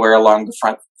really anywhere along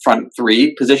the front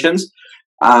three positions.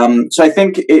 So I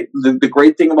think the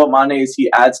great thing about Mane is he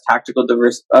adds tactical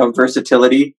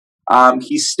versatility.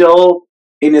 He's still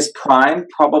in his prime,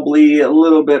 probably a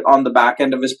little bit on the back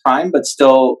end of his prime, but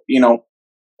still,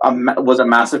 was a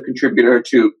massive contributor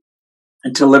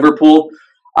to Liverpool.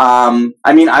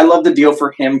 I mean, I love the deal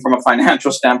for him from a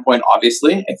financial standpoint.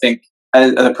 Obviously, I think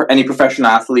as any professional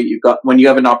athlete, when you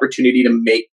have an opportunity to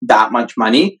make that much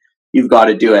money, you've got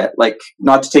to do it. Like,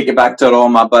 not to take it back to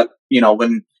Roma, but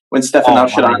when Stefan Oh my!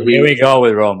 Here Al-Sharawi, we go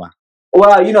with Roma.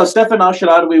 well, Stefan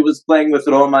Al-Sharawi was playing with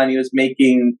Roma and he was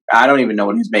making, I don't even know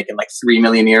what he was making, like 3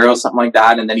 million euros, something like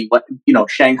that. And then he went,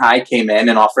 Shanghai came in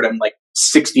and offered him like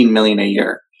 16 million a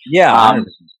year. Yeah, Um, 100%.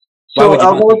 Why so would you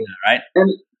not do although that, right?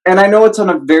 and I know it's on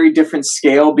a very different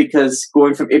scale because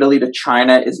going from Italy to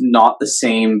China is not the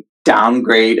same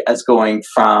downgrade as going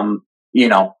from,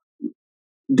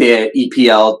 the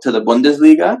EPL to the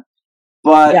Bundesliga.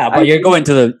 But Yeah, I but you're think, going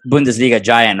to the Bundesliga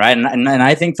giant, right? And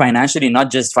I think financially,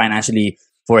 not just financially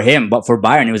for him, but for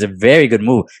Bayern, it was a very good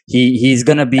move. He's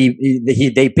gonna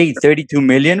be they paid 32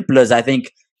 million plus I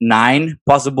think 9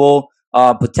 possible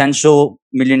potential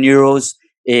million euros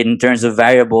in terms of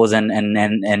variables and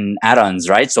add-ons,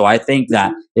 right? So I think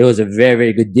that it was a very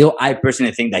very good deal. I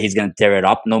personally think that he's gonna tear it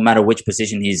up, no matter which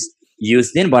position he's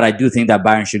used in. But I do think that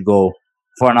Bayern should go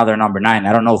for another number 9.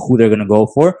 I don't know who they're gonna go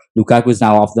for. Lukaku's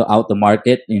now out the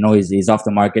market. He's off the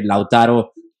market. Lautaro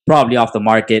probably off the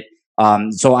market.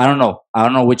 So I don't know. I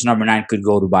don't know which number 9 could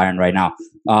go to Bayern right now.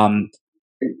 Um,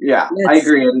 yeah, I let's.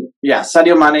 agree. And yeah,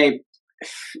 Sadio Mane,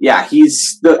 yeah,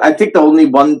 I think the only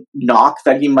one knock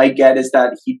that he might get is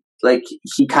that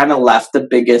he kind of left the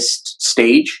biggest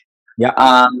stage Yeah,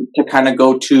 to kind of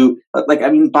go to, like, I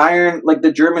mean, Bayern, like,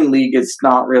 the German league is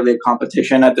not really a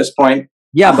competition at this point.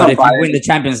 yeah. But if you Bayern, win the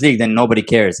Champions League, then nobody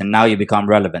cares, and now you become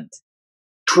relevant.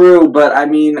 True, but I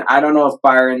mean, I don't know if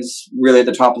Bayern's really at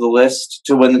the top of the list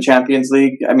to win the Champions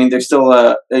League. I mean, they're still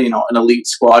an elite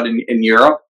squad in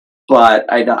Europe, but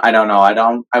I don't know.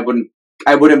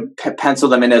 I wouldn't pencil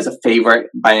them in as a favorite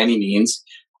by any means.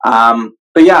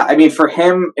 But yeah, I mean, for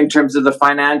him in terms of the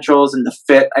financials and the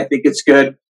fit, I think it's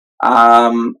good.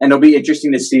 And it'll be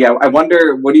interesting to see. I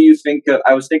wonder, what do you think?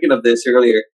 I was thinking of this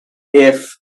earlier.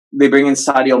 If they bring in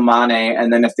Sadio Mane,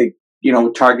 and then if they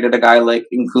targeted a guy like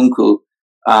Nkunku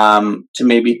to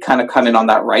maybe kind of come in on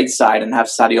that right side and have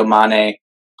Sadio Mane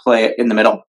play in the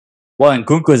middle. Well, and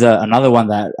Kunku is another one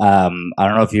that I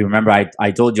don't know if you remember.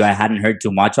 I told you I hadn't heard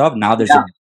too much of. Now there's Yeah,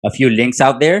 a few links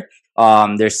out there.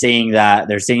 They're saying that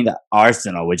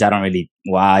Arsenal, which I don't really.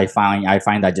 Well, I find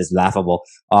that just laughable.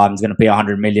 Is going to pay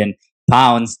 100 million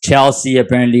pounds. Chelsea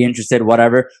apparently interested.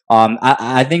 Whatever.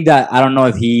 I think that I don't know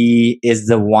if he is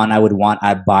the one I would want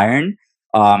at Bayern.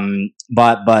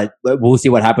 But we'll see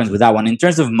what happens with that one. In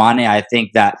terms of Mane, I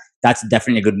think that that's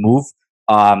definitely a good move.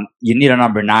 You need a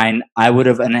number nine. I would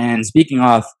have. And speaking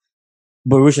of,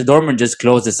 Borussia Dortmund just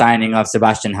closed the signing of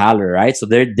Sebastian Haller, right? So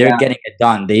they're yeah, getting it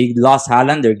done. They lost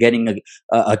Haaland. They're getting a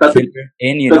that's a killer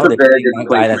in. that's a They're very getting good a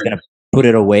guy that's replacement. gonna put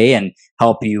it away and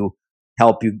help you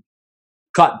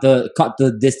cut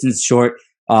the distance short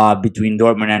between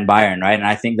Dortmund and Bayern, right? And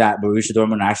I think that Borussia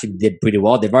Dortmund actually did pretty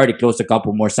well. They've already closed a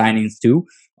couple more signings too,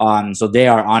 so they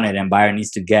are on it, and Bayern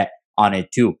needs to get on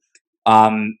it too.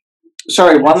 Um,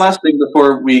 Sorry, one last thing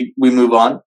before we move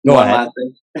on. Go One ahead. last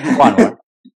Go on, thing. Warren.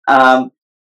 um,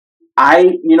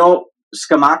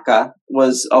 Skamaka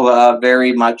was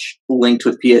very much linked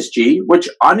with PSG, which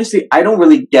honestly, I don't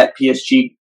really get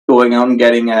PSG going out and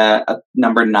getting a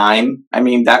number nine. I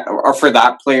mean, that, or for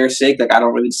that player's sake, like, I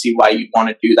don't really see why you'd want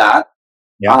to do that.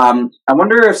 Yeah. I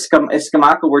wonder if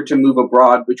Skamaka were to move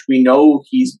abroad, which we know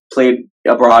he's played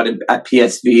abroad at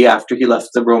PSV after he left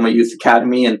the Roma Youth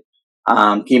Academy and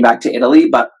came back to Italy.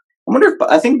 But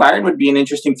I think Bayern would be an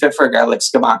interesting fit for a guy like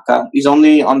Skamaka. He's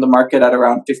only on the market at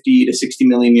around 50 to 60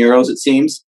 million euros, it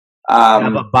seems. Yeah,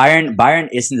 but Bayern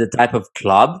isn't the type of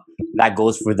club that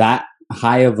goes for that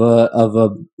high of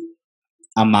an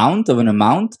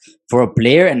amount for a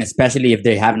player, and especially if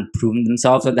they haven't proven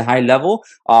themselves at the high level.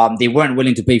 They weren't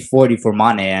willing to pay 40 for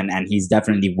Mane, and he's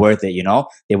definitely worth it.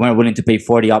 They weren't willing to pay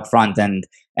 40 up front, and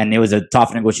it was a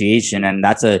tough negotiation. And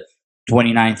that's a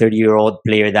 29, 30-year-old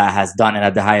player that has done it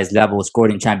at the highest level,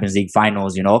 scored in Champions League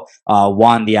finals.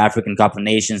 Won the African Cup of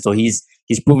Nations, so he's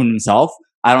proven himself.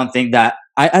 I don't think that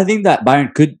I think that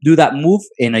Bayern could do that move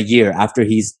in a year after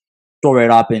he's tore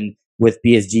it up in with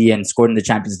PSG and scored in the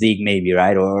Champions League, maybe,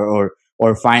 right?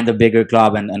 Or find a bigger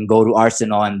club and go to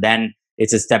Arsenal, and then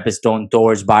it's a stepping stone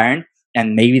towards Bayern,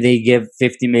 and maybe they give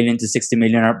 50 million to 60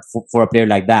 million for a player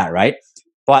like that, right?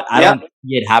 But I Yeah, don't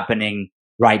see it happening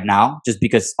right now, just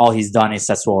because all he's done is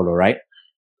Sassuolo, right?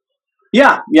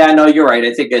 yeah. No, you're right.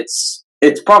 I think it's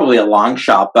probably a long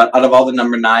shot, but out of all the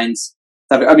number nines,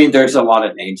 I mean, there's a lot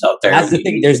of names out there. I That's the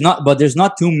thing. mean, There's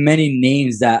not too many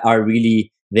names that are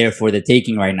really there for the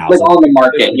taking right now. like So on the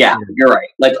market, yeah, you're right.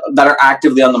 Like that are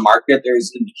actively on the market.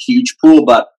 There's a huge pool,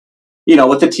 but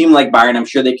with a team like Bayern, I'm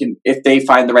sure they can, if they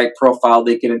find the right profile,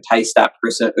 they can entice that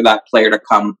person or that player to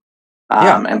come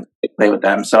yeah, and play with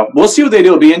them. So we'll see what they do.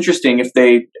 It'll be interesting if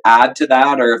they add to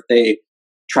that or if they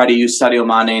try to use Sadio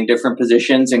Mane in different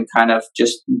positions and kind of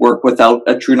just work without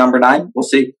a true number nine. We'll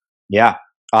see. yeah.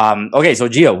 Okay, so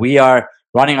Gio, we are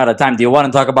running out of time. Do you want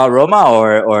to talk about Roma,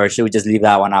 or should we just leave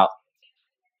that one out?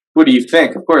 What do you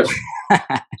think? Of course.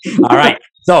 All right.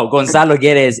 So Gonzalo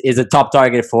Guedes is a top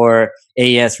target for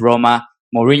AS Roma.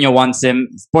 Mourinho wants him.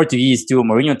 He's Portuguese too.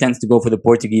 Mourinho tends to go for the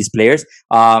Portuguese players.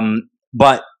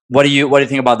 But what do you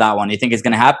think about that one? Do you think it's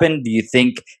going to happen? Do you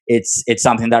think it's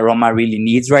something that Roma really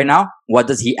needs right now? What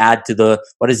does he add to the?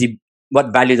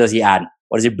 What value does he add?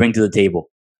 What does he bring to the table?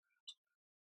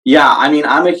 Yeah, I mean,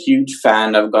 I'm a huge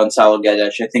fan of Gonzalo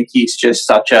Guedes. I think he's just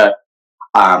such a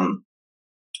um,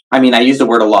 I mean, I use the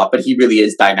word a lot, but he really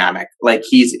is dynamic. Like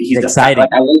he's the Exciting. like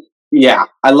yeah,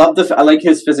 I like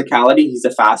his physicality. He's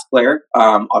a fast player.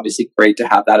 Obviously great to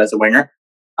have that as a winger.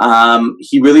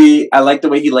 I like the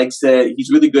way he likes to. He's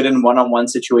really good in one-on-one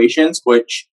situations,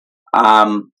 which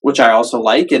I also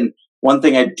like. And one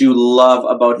thing I do love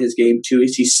about his game too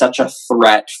is he's such a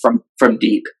threat from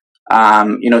deep.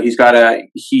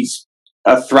 He's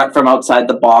a threat from outside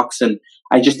the box, and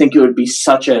I just think it would be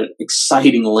such an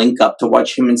exciting link up to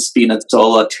watch him and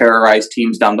Spinazzola terrorize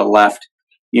teams down the left.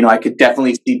 I could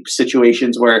definitely see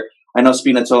situations where I know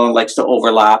Spinazzola likes to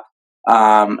overlap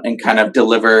and kind of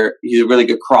deliver. He's a really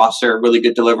good crosser, really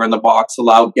good deliverer in the box.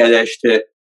 Allow Guedes to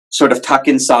sort of tuck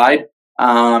inside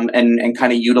and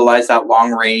kind of utilize that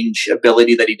long range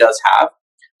ability that he does have.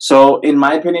 So in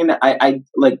my opinion, I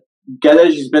like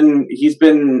Geddes. He's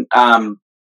been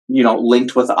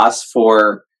linked with us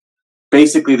for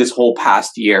basically this whole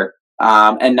past year.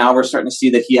 And now we're starting to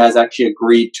see that he has actually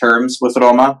agreed terms with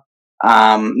Roma.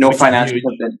 No Which is financials huge.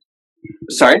 have been.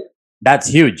 Sorry. That's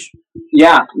huge.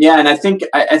 Yeah, and I think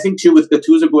too with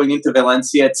Gattuso going into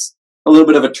Valencia, it's a little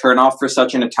bit of a turnoff for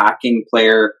such an attacking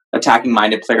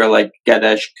minded player like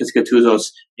Geddes, because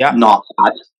Gattuso's Yeah. not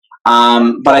that.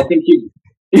 But I think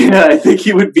I think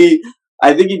he would be.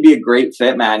 I think he'd be a great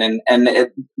fit, man.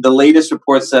 The latest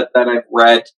reports that I've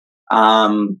read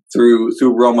through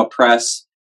Roma Press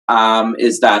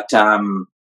is that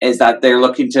they're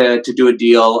looking to do a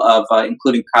deal of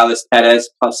including Carlos Perez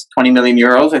plus 20 million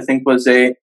euros. I think was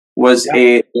the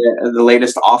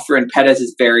latest offer, and Perez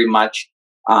is very much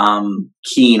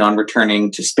keen on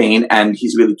returning to Spain, and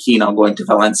he's really keen on going to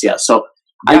Valencia. So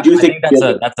Yeah, I do think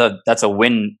that's a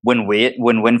win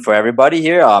for everybody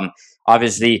here.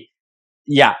 Obviously,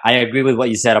 yeah, I agree with what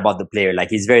you said about the player. Like,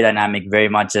 he's very dynamic, very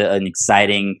much an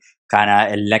exciting kind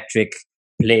of electric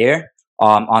player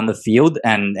on the field,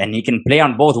 and he can play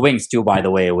on both wings too. By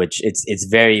the way, which it's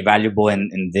very valuable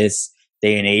in this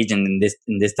day and age, and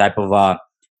in this type of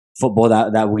football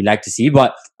that we like to see.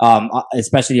 But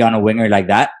especially on a winger like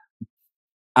that,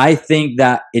 I think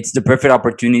that it's the perfect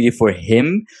opportunity for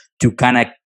him to kind of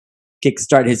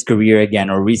kickstart his career again,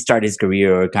 or restart his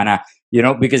career, or kind of,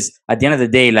 because at the end of the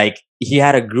day, like, he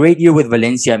had a great year with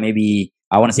Valencia, maybe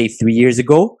I want to say 3 years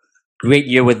ago. Great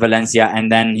year with Valencia,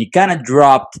 and then he kind of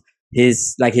dropped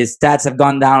his stats have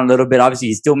gone down a little bit. Obviously,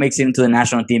 he still makes it into the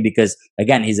national team because,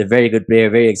 again, he's a very good player,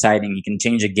 very exciting. He can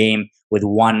change a game with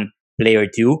one play or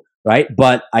two, right?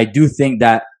 But I do think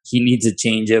that he needs a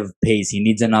change of pace. He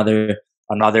needs another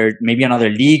maybe another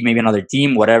league, maybe another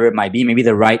team, whatever it might be, maybe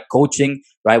the right coaching,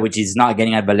 right, which he's not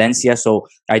getting at Valencia. So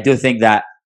I do think that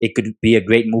it could be a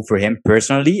great move for him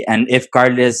personally. And if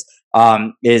Carlos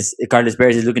Perez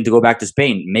is looking to go back to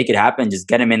Spain, make it happen. Just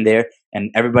get him in there,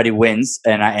 and everybody wins.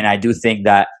 And I do think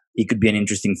that he could be an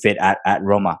interesting fit at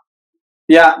Roma.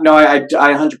 Yeah, no, I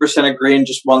 100% agree. And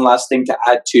just one last thing to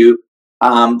add to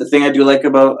the thing I do like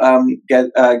about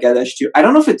Geddes too. I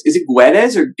don't know if is it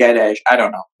Guedes or Geddes. I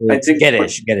don't know. I think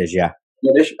Geddes, yeah.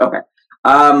 Geddes. Okay.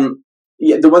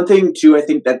 Yeah, the one thing too, I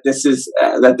think that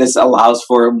this allows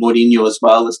for Mourinho as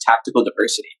well is tactical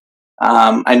diversity.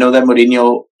 I know that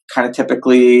Mourinho kind of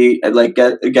typically, like,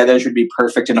 Geddes would be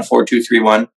perfect in a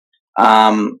 4-2-3-1,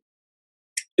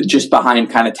 just behind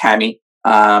kind of Tammy,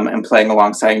 and playing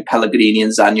alongside Pellegrini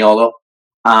and Zaniolo.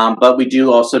 But we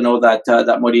do also know that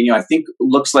Mourinho, I think,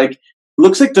 looks like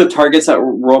the targets that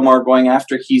Roma are going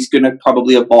after, he's going to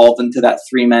probably evolve into that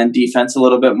 3-man defense a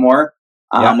little bit more,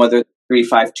 whether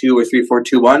 3-5-2 or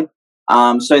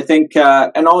 3-4-2-1. So I think,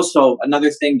 and also another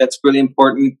thing that's really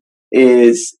important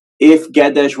is if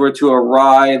Geddes were to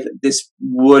arrive,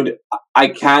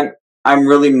 I'm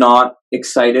really not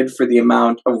excited for the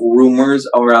amount of rumors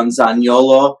around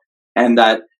Zaniolo, and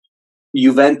that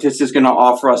Juventus is going to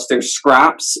offer us their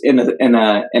scraps in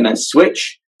a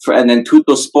switch, and then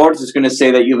Tutto Sports is going to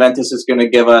say that Juventus is going to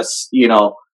give us,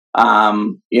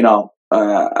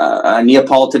 a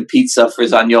Neapolitan pizza for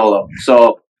Zaniolo.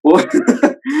 So we'll see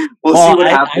what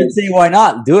happens. I'd say, why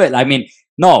not do it? I mean,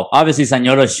 no, obviously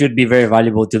Zaniolo should be very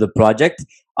valuable to the project.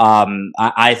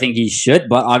 I think he should,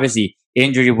 but obviously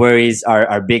injury worries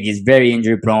are big. He's very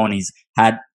injury prone. He's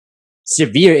had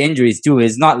severe injuries too.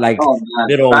 It's not like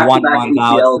little 1 month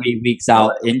out, 3 weeks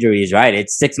out injuries, right?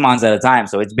 It's 6 months at a time.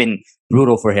 So it's been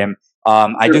brutal for him.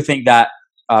 I do think that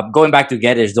going back to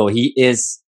Geddes, though, he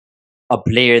is a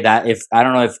player that, I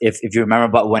don't know if you remember,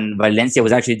 but when Valencia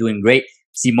was actually doing great,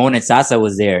 Simone Sasa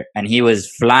was there and he was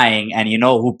flying, and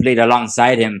who played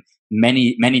alongside him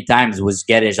many times was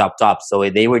Geddes up top. So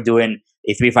they were doing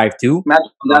a 3-5-2.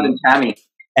 Imagine that in Tammy.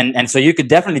 And so you could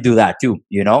definitely do that too,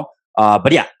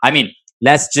 But yeah, I mean,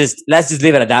 let's just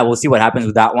leave it at that. We'll see what happens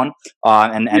with that one.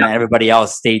 And everybody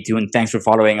else, stay tuned. Thanks for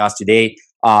following us today.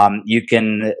 You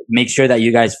can make sure that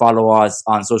you guys follow us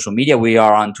on social media. We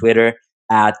are on Twitter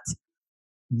at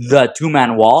the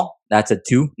 2-Man Wall. That's a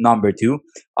 2, number 2.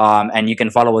 And you can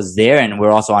follow us there. And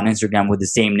we're also on Instagram with the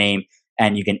same name.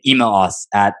 And you can email us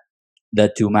at the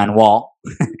 2-Man Wall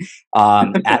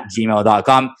at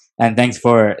gmail.com. And thanks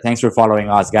for following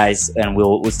us, guys. And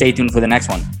we'll stay tuned for the next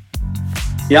one.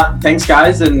 Yeah, thanks,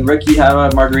 guys. And Ricky, have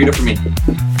a margarita for me.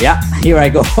 Yeah, here I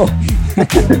go.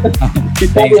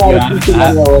 Thanks,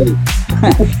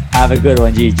 have a good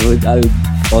one, G.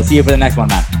 I'll see you for the next one,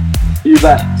 man. You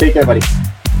bet. Take care, buddy.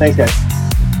 Thanks, guys.